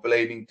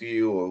 complaining to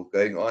you or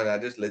going on. I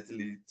just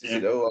literally just yeah.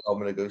 said, oh, I'm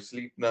gonna go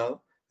sleep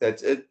now.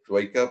 That's it.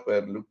 Wake up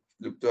and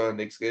look to our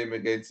next game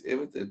against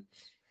Everton.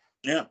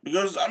 Yeah,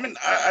 because I mean,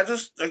 I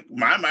just like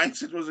my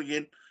mindset was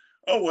again,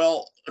 oh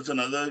well, it's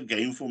another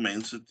game for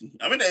Man City.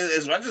 I mean,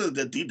 as much as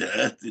they did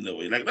hurt in a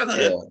way, like not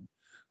hurt, Yeah.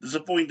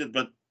 disappointed,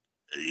 but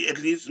at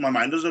least my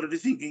mind was already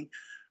thinking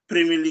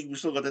Premier League. We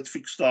still got that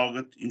fixed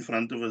target in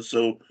front of us,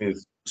 so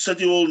Yes.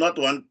 City will not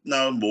want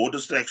now more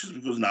distractions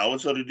because now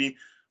it's already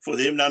for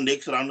them now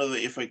next round of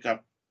the FA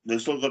Cup. They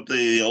still got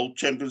the old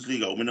Champions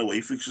League home and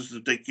away fixtures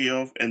to take care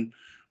of, and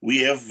we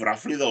have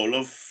roughly the whole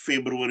of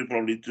February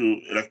probably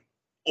to like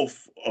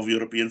off of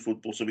European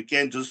football, so we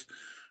can't just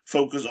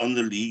focus on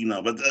the league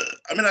now. But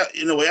I mean,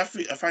 in a way, I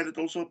find it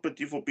also a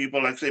pity for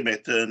people like say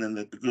Matt Turn and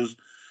that because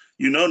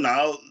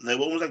now they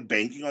were almost like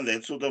banking on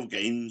that sort of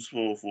games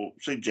for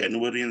say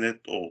January and that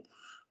or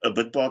a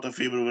bit part of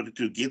February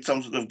to get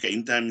some sort of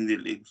game time in the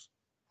leagues.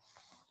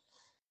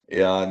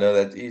 Yeah, I know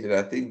that easy.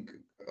 I think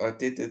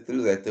Arteta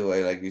threw that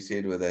away, like you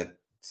said, with that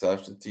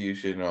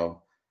substitution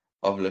of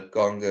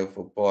Lukonga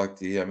for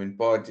Party. I mean,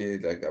 Party,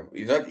 like,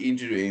 he's not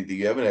injured or anything.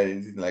 You haven't had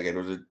anything like it.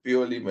 Was it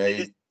purely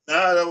made?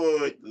 No, no,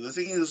 wait. The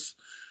thing is,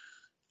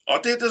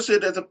 Arteta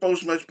said at the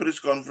post-match press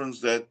conference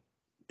that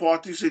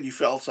Partey said he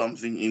felt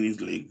something in his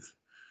legs.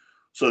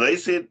 So they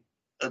said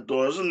it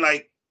wasn't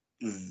like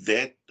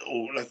that,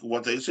 or like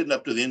what they said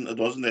up to then, it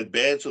wasn't that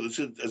bad. So they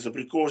said as a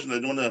precaution, they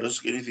don't want to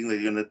risk anything.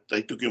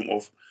 They took him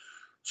off.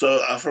 So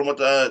from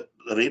what I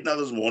read now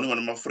this morning, one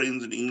of my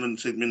friends in England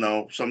sent me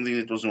now something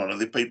that was in one of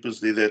the papers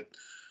there that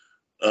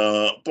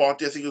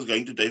Partey I think is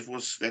going today for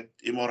that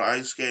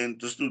MRI scan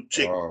just to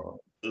check Oh,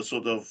 the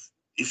sort of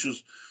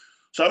issues.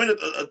 So I mean,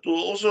 it will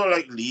also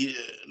like lead,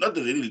 not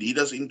really lead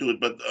us into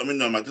it, but I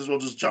mean, I might as well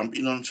just jump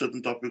in on a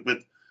certain topic. But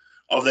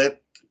of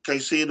that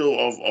Caicedo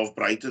of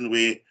Brighton,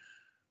 where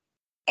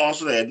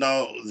Arsenal had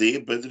now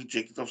their bid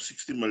rejected of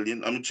 60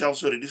 million. I mean,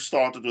 Chelsea already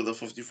started with a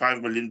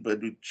 55 million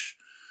bid, which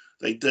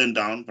they turned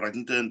down.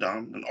 Brighton turned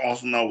down, and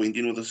Arsenal now went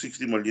in with a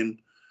 60 million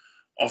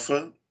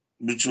offer,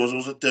 which was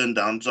also turned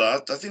down. So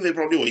I think they're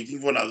probably waiting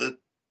for another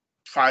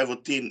 5 or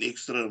 10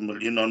 extra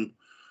million on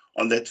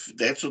that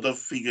sort of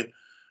figure.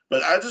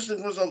 But I just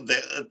think myself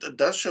that it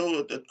does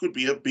show it could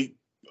be a big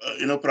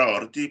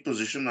priority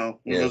position now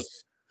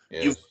because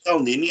yes, you've yes. got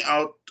El Nini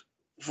out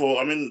for.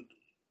 I mean,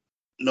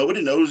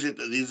 nobody knows it.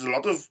 There's a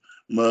lot of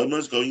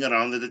murmurs going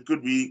around that it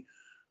could be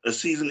a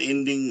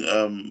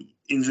season-ending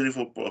injury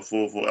for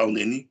El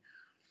Nini.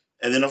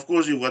 And then of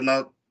course you've got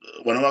now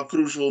one of our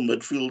crucial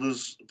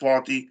midfielders,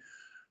 Party.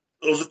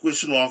 Also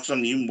question marks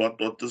on him what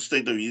the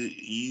state of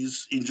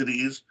his injury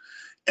is.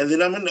 And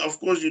then I mean, of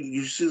course,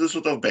 you see the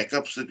sort of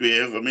backups that we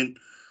have. I mean,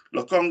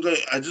 Lokonga,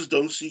 I just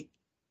don't see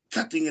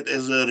cutting it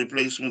as a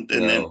replacement.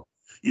 And then No.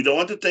 you don't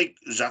want to take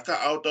Xhaka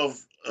out of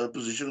a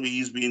position where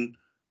he's been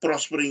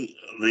prospering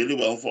really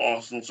well for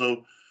Arsenal.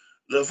 So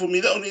for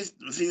me, the only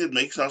thing that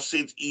makes us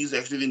sense is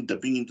actually then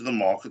dipping into the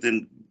market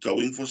and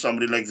going for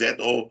somebody like that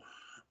or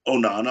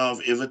Onana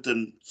of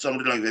Everton,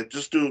 somebody like that,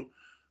 just to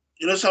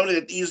somebody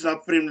that is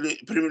not Premier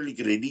League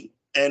ready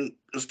and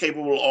is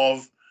capable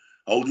of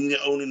holding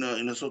their own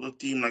in a sort of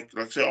team like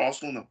say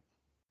Arsenal now.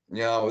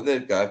 Yeah, with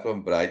that guy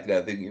from Brighton,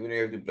 I think even if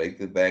you have to break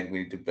the bank, we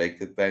need to break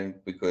the bank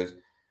because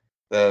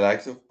the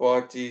likes of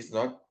Partey is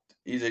not.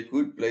 He's a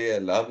good player, I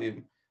love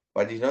him,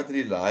 but he's not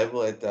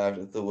reliable at times.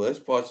 At the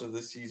worst parts of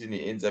the season,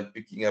 he ends up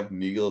picking up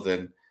niggles,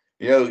 and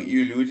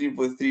you lose him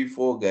for 3,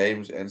 4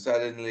 games, and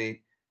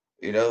suddenly,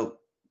 you know,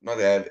 not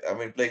have. I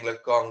mean, playing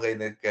like Conga in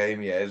that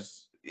game,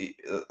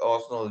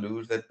 Arsenal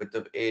lose that bit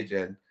of edge,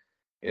 and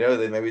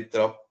they maybe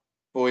drop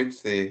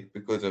points there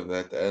because of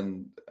that.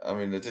 And I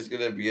mean, it's just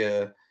gonna be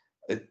a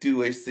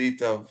two-way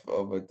street of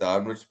a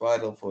downward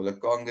spiral for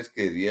Lukonga's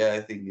career.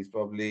 I think he's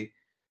probably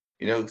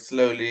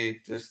slowly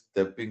just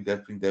dipping,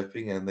 dipping,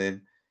 dipping, and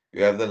then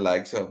you have the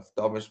likes of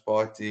Thomas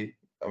Partey.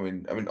 I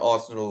mean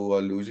Arsenal who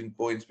are losing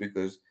points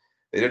because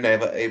they don't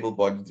have an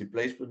able-bodied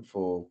replacement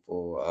for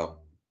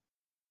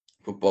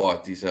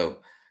Partey. So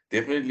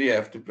definitely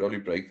have to probably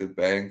break the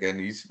bank, and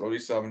he's probably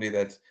somebody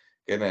that's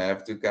gonna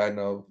have to kind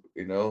of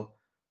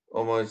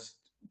almost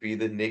be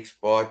the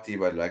next Partey,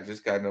 but like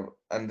just kind of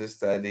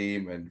understudy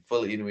him and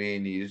fill in where he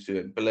needs to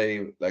and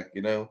play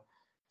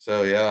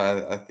So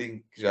yeah, I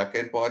think Xhaka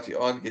and Partey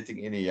aren't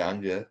getting any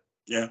younger.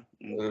 Yeah.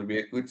 It'll be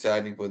a good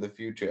signing for the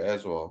future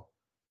as well.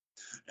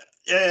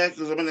 Yeah,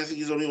 because I mean, I think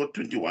he's only what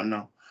 21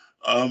 now.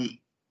 Um,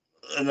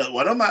 and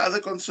one of my other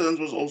concerns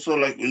was also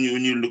like when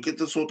you look at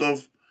the sort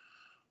of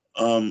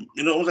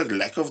almost like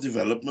lack of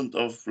development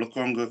of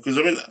Lokonga. Because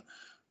I mean,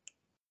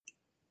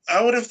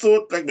 I would have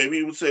thought like maybe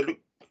you would say, look,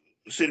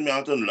 send me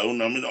out on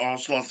loan. I mean,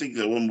 Arsenal, I think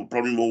they were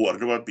probably more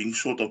worried about being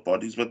short of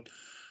bodies. But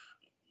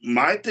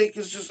my take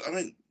is just, I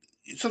mean,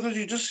 sometimes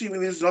you just see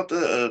when there's not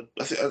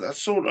I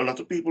saw a lot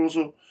of people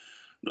also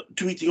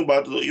tweeting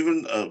about it, or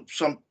even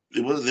some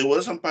there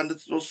were some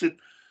pundits that also said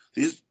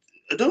these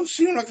it don't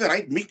seem like the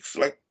right mix.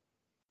 Like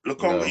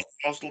Lokonga in No. the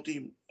Arsenal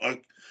team,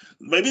 like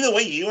maybe the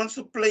way he wants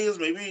to play is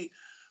maybe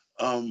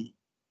um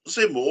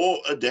say more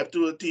adapt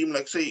to a team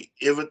like say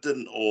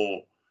Everton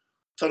or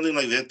something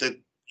like that. That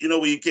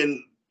where you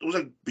can almost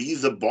like be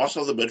the boss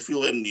of the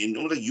midfield and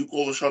almost like you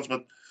call the shots.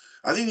 But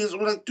I think there's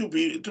almost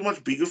like too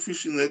much bigger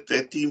fish in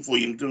that team for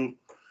him to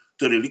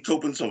really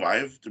cope and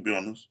survive. To be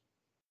honest.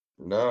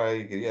 No, I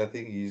agree. I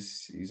think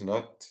he's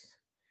not.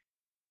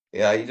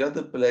 Yeah, he's not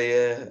the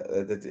player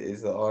that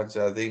is the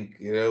answer. I think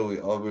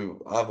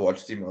I've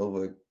watched him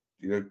over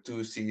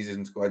 2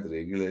 seasons quite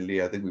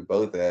regularly. I think we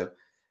both have,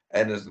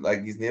 and it's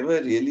like he's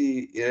never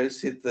really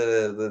set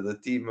the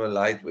team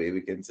alight where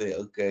we can say,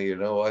 okay, you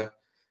know what,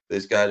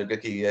 this guy look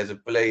like he has a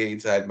player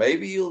inside.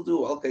 Maybe he'll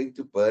do well going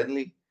to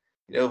Burnley,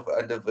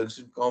 under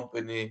Vincent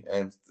Company,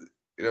 and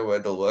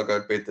it'll work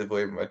out better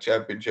for him. A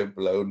championship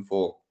loan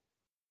for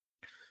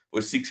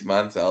 6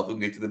 months, help him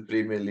get to the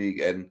Premier League,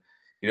 and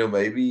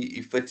maybe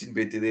he fits in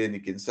better there and he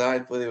can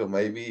sign for them, or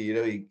maybe he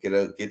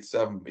can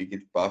he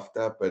gets buffed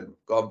up and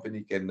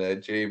company can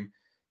nurture him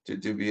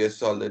to be a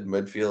solid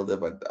midfielder.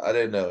 But I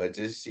don't know. It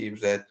just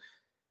seems that,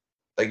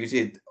 like you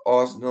said,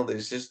 Arsenal,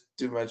 there's just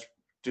too much.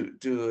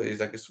 Too It's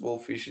like a small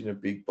fish in a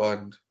big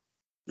pond.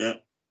 Yeah.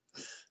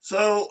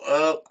 So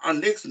our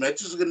next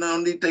match is gonna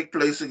only take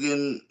place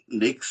again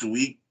next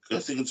week. I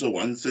think it's a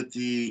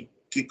 1:30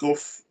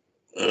 kickoff.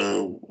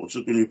 What's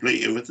it when we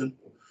play Everton?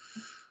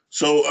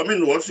 So I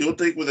mean, what's your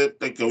take with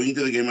it? Like going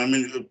into the game? I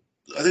mean,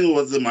 I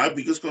think my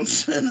biggest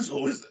concern is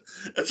always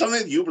it's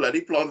something that you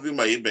bloody planted in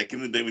my head back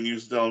in the day when you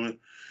used to tell me.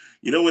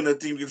 When a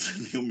team gets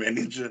a new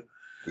manager,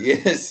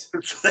 Yes.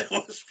 so they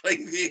always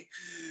playing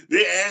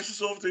their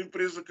asses off to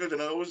impress the coach,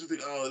 and I always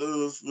think,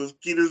 oh, this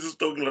kid is just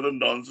talking a lot of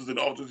nonsense. And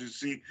afterwards, you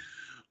see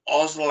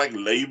Arsenal like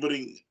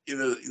laboring in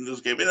this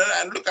game.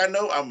 And look, I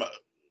know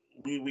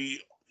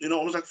we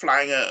almost like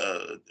flying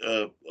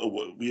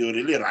we are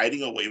really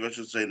riding a wave, I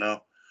should say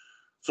now.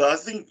 So I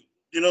think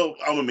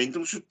our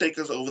momentum should take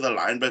us over the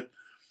line, but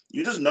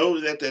you just know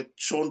that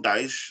Sean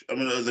Dyche. I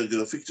mean,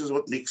 the fixtures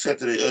what next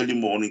Saturday early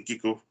morning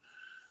kickoff,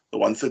 the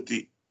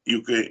 1:30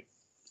 UK.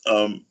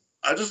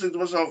 I just think to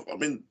myself, I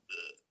mean,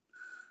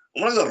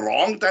 what the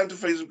wrong time to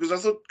face it because I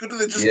thought couldn't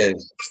they just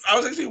Yes. I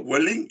was actually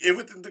willing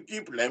everything to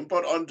keep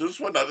Lampard on just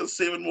for another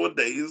 7 more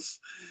days.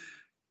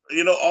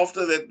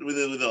 After that, with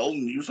the whole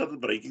news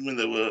started breaking when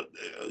they were,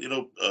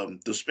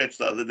 dispatched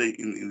the other day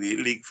in the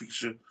league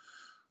fixture.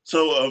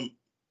 So,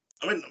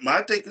 I mean,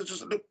 my take is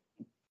just look,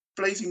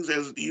 play things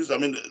as it is. I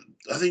mean,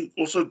 I think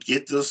also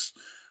get this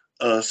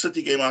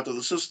City game out of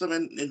the system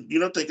and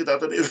take it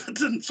out on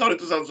Everton. Sorry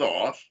to sound so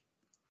harsh.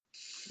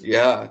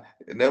 Yeah.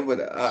 No, but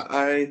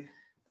I'm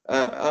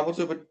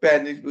also a bit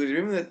panicked because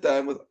remember that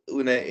time with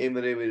Unai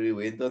Emery where we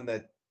went on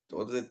that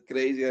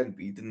crazy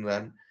unbeaten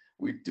run?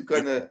 We took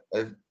Yeah,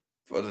 on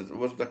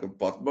was it like a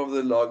bottom of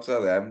the log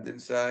Southampton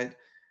side,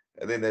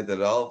 and then that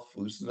Ralph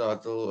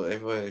Husnato,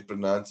 however I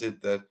pronounce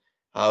it, that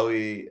how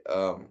he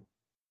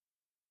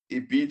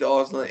beat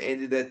Arsenal and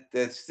ended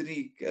that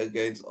streak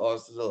against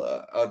Arsenal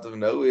out of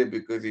nowhere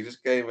because he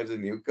just came as a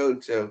new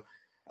coach. So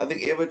I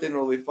think Everton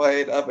will be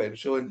fired up, and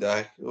Sean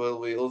Dyche will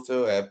be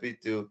also happy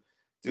to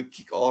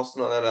kick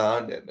Arsenal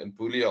around and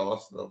bully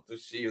Arsenal to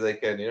see if they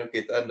can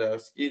get under our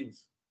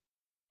skins.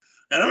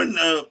 and I mean,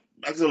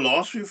 like the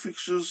last few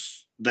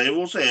fixtures, they've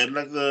also had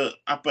like the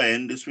upper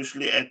hand,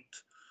 especially at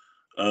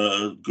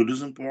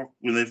Goodison Park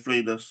when they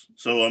played us.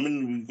 So I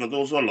mean, we've got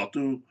also a lot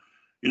to,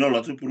 a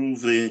lot to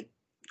prove there.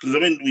 Because I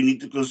mean, we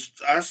need to. Because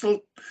I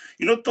still,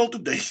 till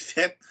today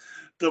that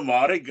the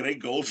Mare Grey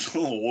goal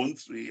still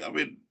haunts me. I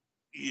mean,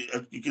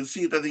 you can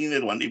see it. I think in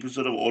that one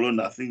episode of All or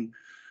Nothing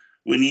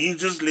when he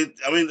just let.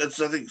 I mean,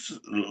 it's I think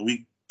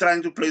we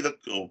trying to play the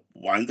or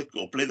wind the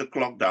or play the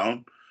clock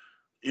down.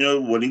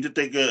 Wanting to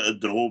take a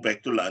draw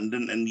back to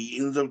London, and he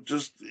ends up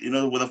just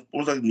with a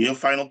almost like near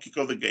final kick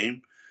of the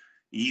game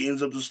he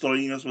ends up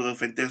destroying us with a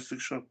fantastic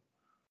shot.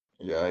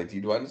 Yeah,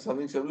 he'd want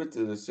something similar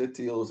to the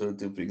City also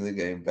to bring the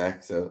game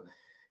back. So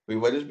we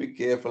want to be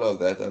careful of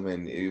that. I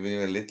mean, if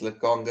we let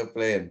Lakonga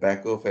play and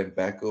back off and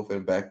back off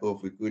and back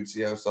off, we could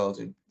see ourselves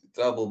in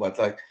trouble. But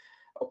like,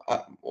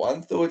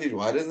 one thought is,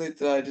 why don't they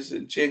try just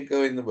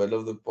Zinchenko in the middle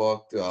of the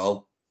park to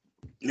help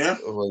Yeah,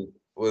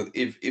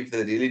 if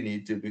they really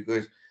need to?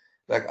 Because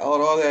like, I'd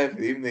rather have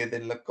him there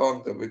than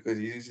Lakonga because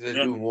he's gonna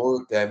yeah. do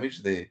more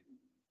damage there.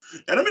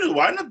 And I mean,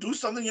 why not do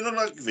something,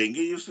 like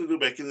Wenger used to do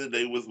back in the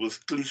day with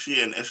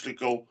Clichy and Ashley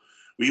Cole?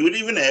 We would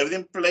even have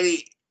them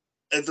play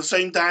at the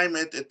same time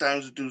at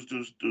times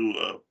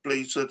to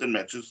play certain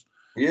matches.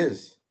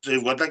 Yes. So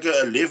you've got like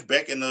a left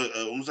back and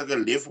almost like a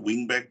left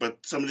wing back, but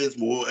somebody that's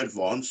more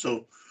advanced.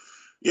 So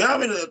yeah, I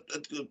mean,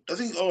 I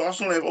think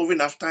Arsenal have over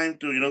enough time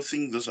to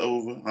think this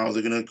over how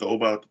they're gonna go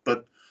about it.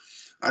 But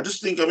I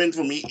just think, I mean,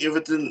 for me,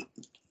 Everton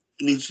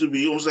needs to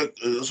be almost like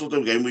a sort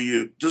of game where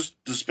you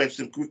just dispatch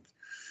them quick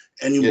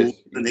and you move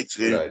Yes. to the next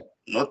You're game. right.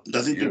 Not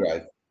nothing You're to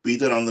right.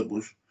 beat around the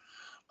bush.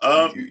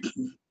 Um,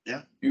 You,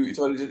 yeah,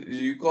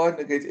 you can't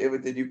against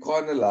Everton. You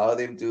can't allow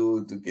them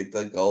to get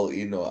the goal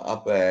in or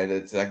upper hand.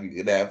 It's like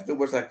you're gonna have to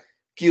almost like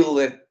kill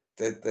that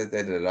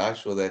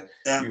rush or that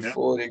yeah, yeah,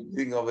 euphoric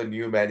thing of a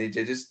new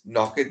manager. Just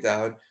knock it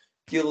down,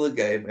 kill the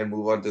game, and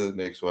move on to the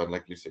next one,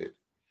 like you said.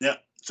 yeah.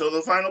 So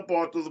the final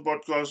part of the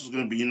podcast is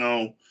going to be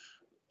now.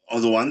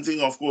 On the one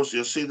thing, of course,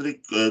 is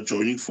Cedric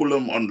joining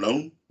Fulham on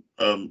loan.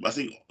 I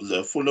think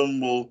the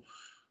Fulham will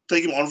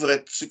take him on for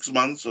that 6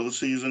 months of the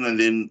season, and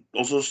then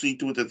also see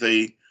to it that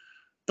they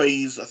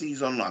pays. I think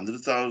he's on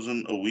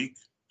 100,000 a week,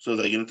 so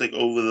they're going to take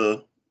over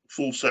the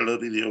full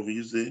salary they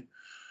overuse there.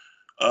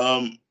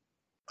 Um,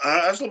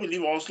 I still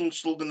believe Arsenal's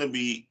still going to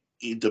be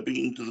dipping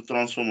into the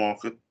transfer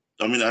market.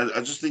 I mean,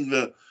 I just think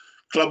the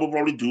club will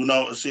probably do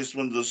now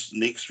assessment this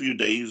next few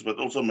days, but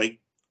also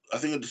make. I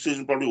think a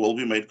decision probably will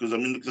be made because I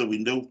mean, the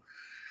window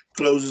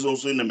closes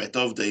also in a matter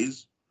of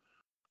days.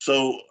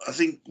 So I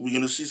think we're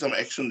going to see some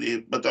action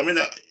there. But I mean,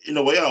 in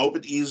a way, I hope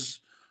it is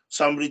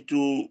somebody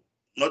to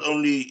not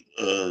only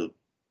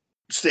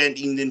stand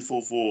in then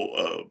for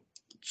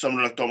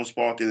somebody like Thomas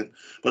Partey,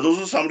 but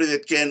also somebody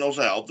that can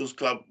also help this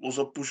club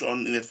also push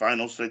on in the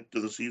final stretch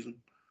to the season.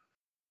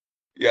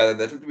 Yeah,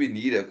 that's what we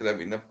need. Because I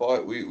mean,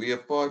 we are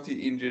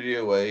party injury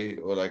away,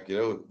 or like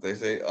they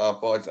say our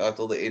parts out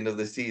till the end of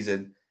the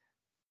season.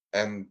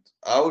 And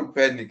I would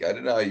panic. I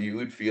don't know how you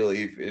would feel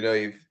if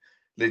if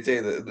let's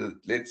say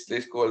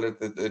let's call it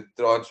the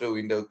transfer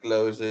window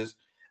closes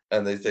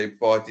and they say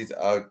parties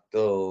out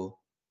till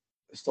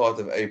start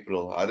of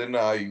April. I don't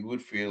know how you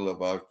would feel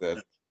about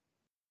that.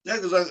 Yeah,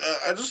 because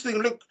I just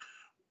think, look,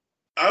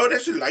 I would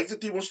actually like the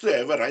team was to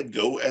have a right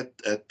go at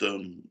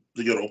the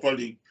Europa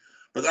League,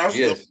 but I also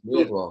Yes,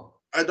 me as don't,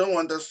 well. I don't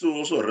want us to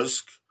also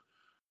risk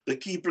the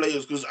key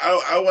players because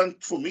I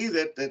want for me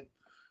that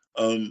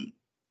um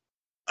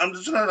I'm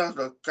just trying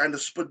to kind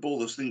of spitball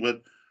this thing,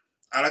 but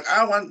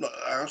I want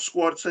our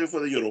squad say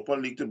for the Europa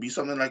League to be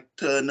something like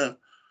Turner,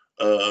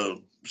 uh,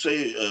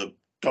 say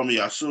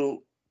Tomiyasu,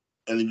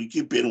 and then you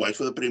keep Ben White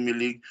for the Premier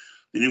League.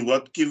 Then you've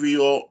got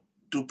Kivio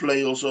to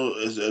play also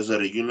as a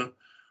regular.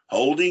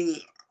 Holding,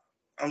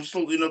 I'm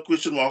still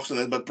question marks on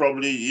that, but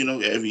probably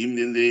have him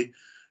in there,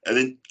 and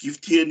then give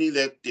Tierney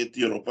that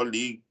Europa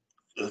League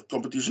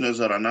competition as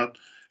a run out,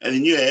 and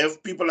then you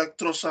have people like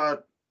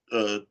Trossard,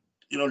 uh,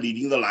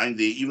 leading the line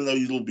there, even though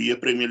he'll be a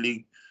Premier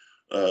League,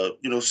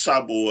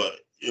 sub or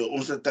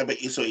almost a type of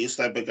SOS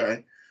type of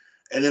guy.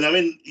 And then I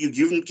mean, you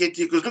give Nketiah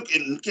because look,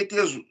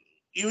 Nketiah's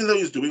even though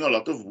he's doing a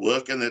lot of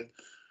work and that,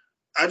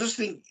 I just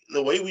think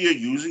the way we are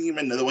using him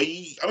and the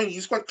way I mean,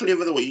 he's quite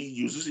clever the way he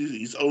uses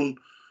his own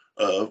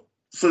uh,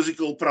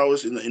 physical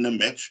prowess in a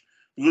match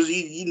because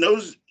he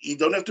knows he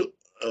don't have to.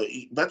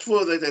 But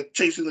for that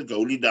chasing the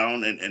goalie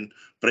down and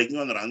breaking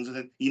on runs and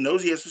that, he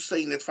knows he has to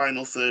stay in that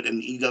final third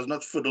and he does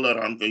not fiddle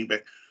around going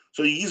back.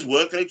 So his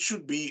work rate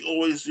should be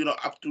always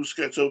up to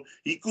scratch. So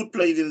he could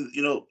play in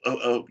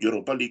a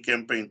Europa League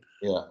campaign,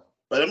 Yeah.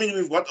 but I mean,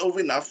 we've got over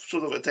enough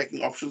sort of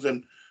attacking options,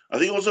 and I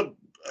think also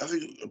I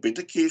think a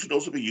better care should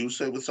also be used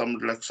say with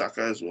somebody like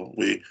Saka as well.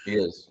 We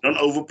Yes. don't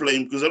overplay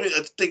him because I mean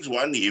it takes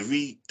one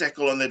heavy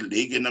tackle on that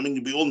leg, and I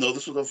mean we all know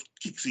the sort of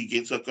kicks he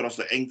gets across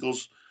the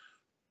ankles,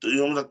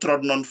 like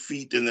trodden on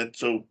feet and that.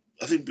 So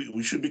I think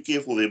we should be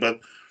careful there.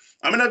 But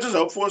I mean, I just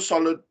hope for a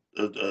solid,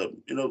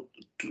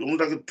 almost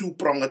like a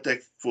two-prong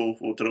attack for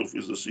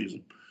trophies this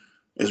season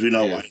as we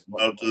now wind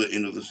Yes. out to the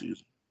end of the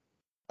season.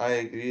 I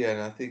agree,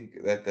 and I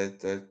think that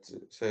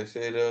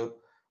Caicedo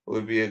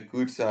would be a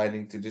good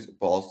signing to just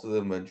bolster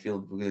the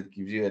midfield because it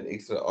gives you an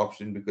extra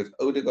option because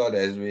Odegaard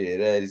as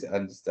Vieira is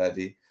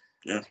understudy.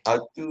 Yeah.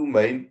 Our two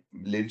main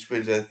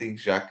linchpins, I think,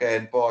 Xhaka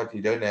and Part,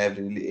 you don't have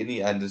really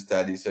any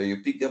understudy. So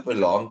you pick up a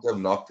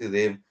long-term knock to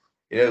them.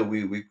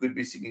 We could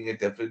be singing a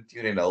different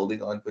tune and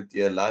holding on for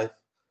dear life.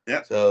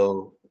 Yeah.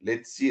 So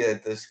let's see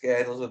that the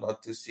scandals are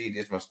not too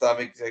serious. My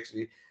stomach is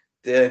actually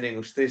turning.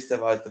 I'm stressed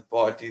about the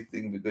party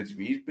thing because if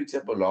he picks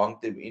up a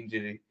long-term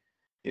injury,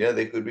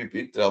 there could be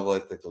big trouble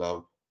at the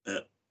club. Yeah.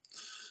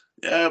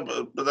 Yeah,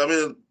 but I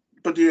mean,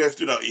 but you have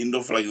to end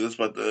off like this.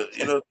 But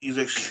he's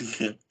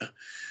actually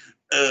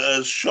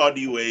a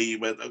shoddy way.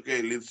 But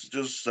okay, let's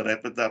just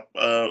wrap it up.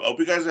 Hope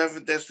you guys have a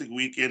fantastic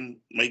weekend.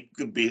 Make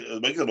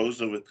the most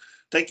of it.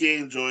 Take care.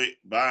 Enjoy.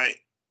 Bye.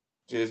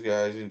 Cheers,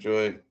 guys.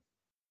 Enjoy.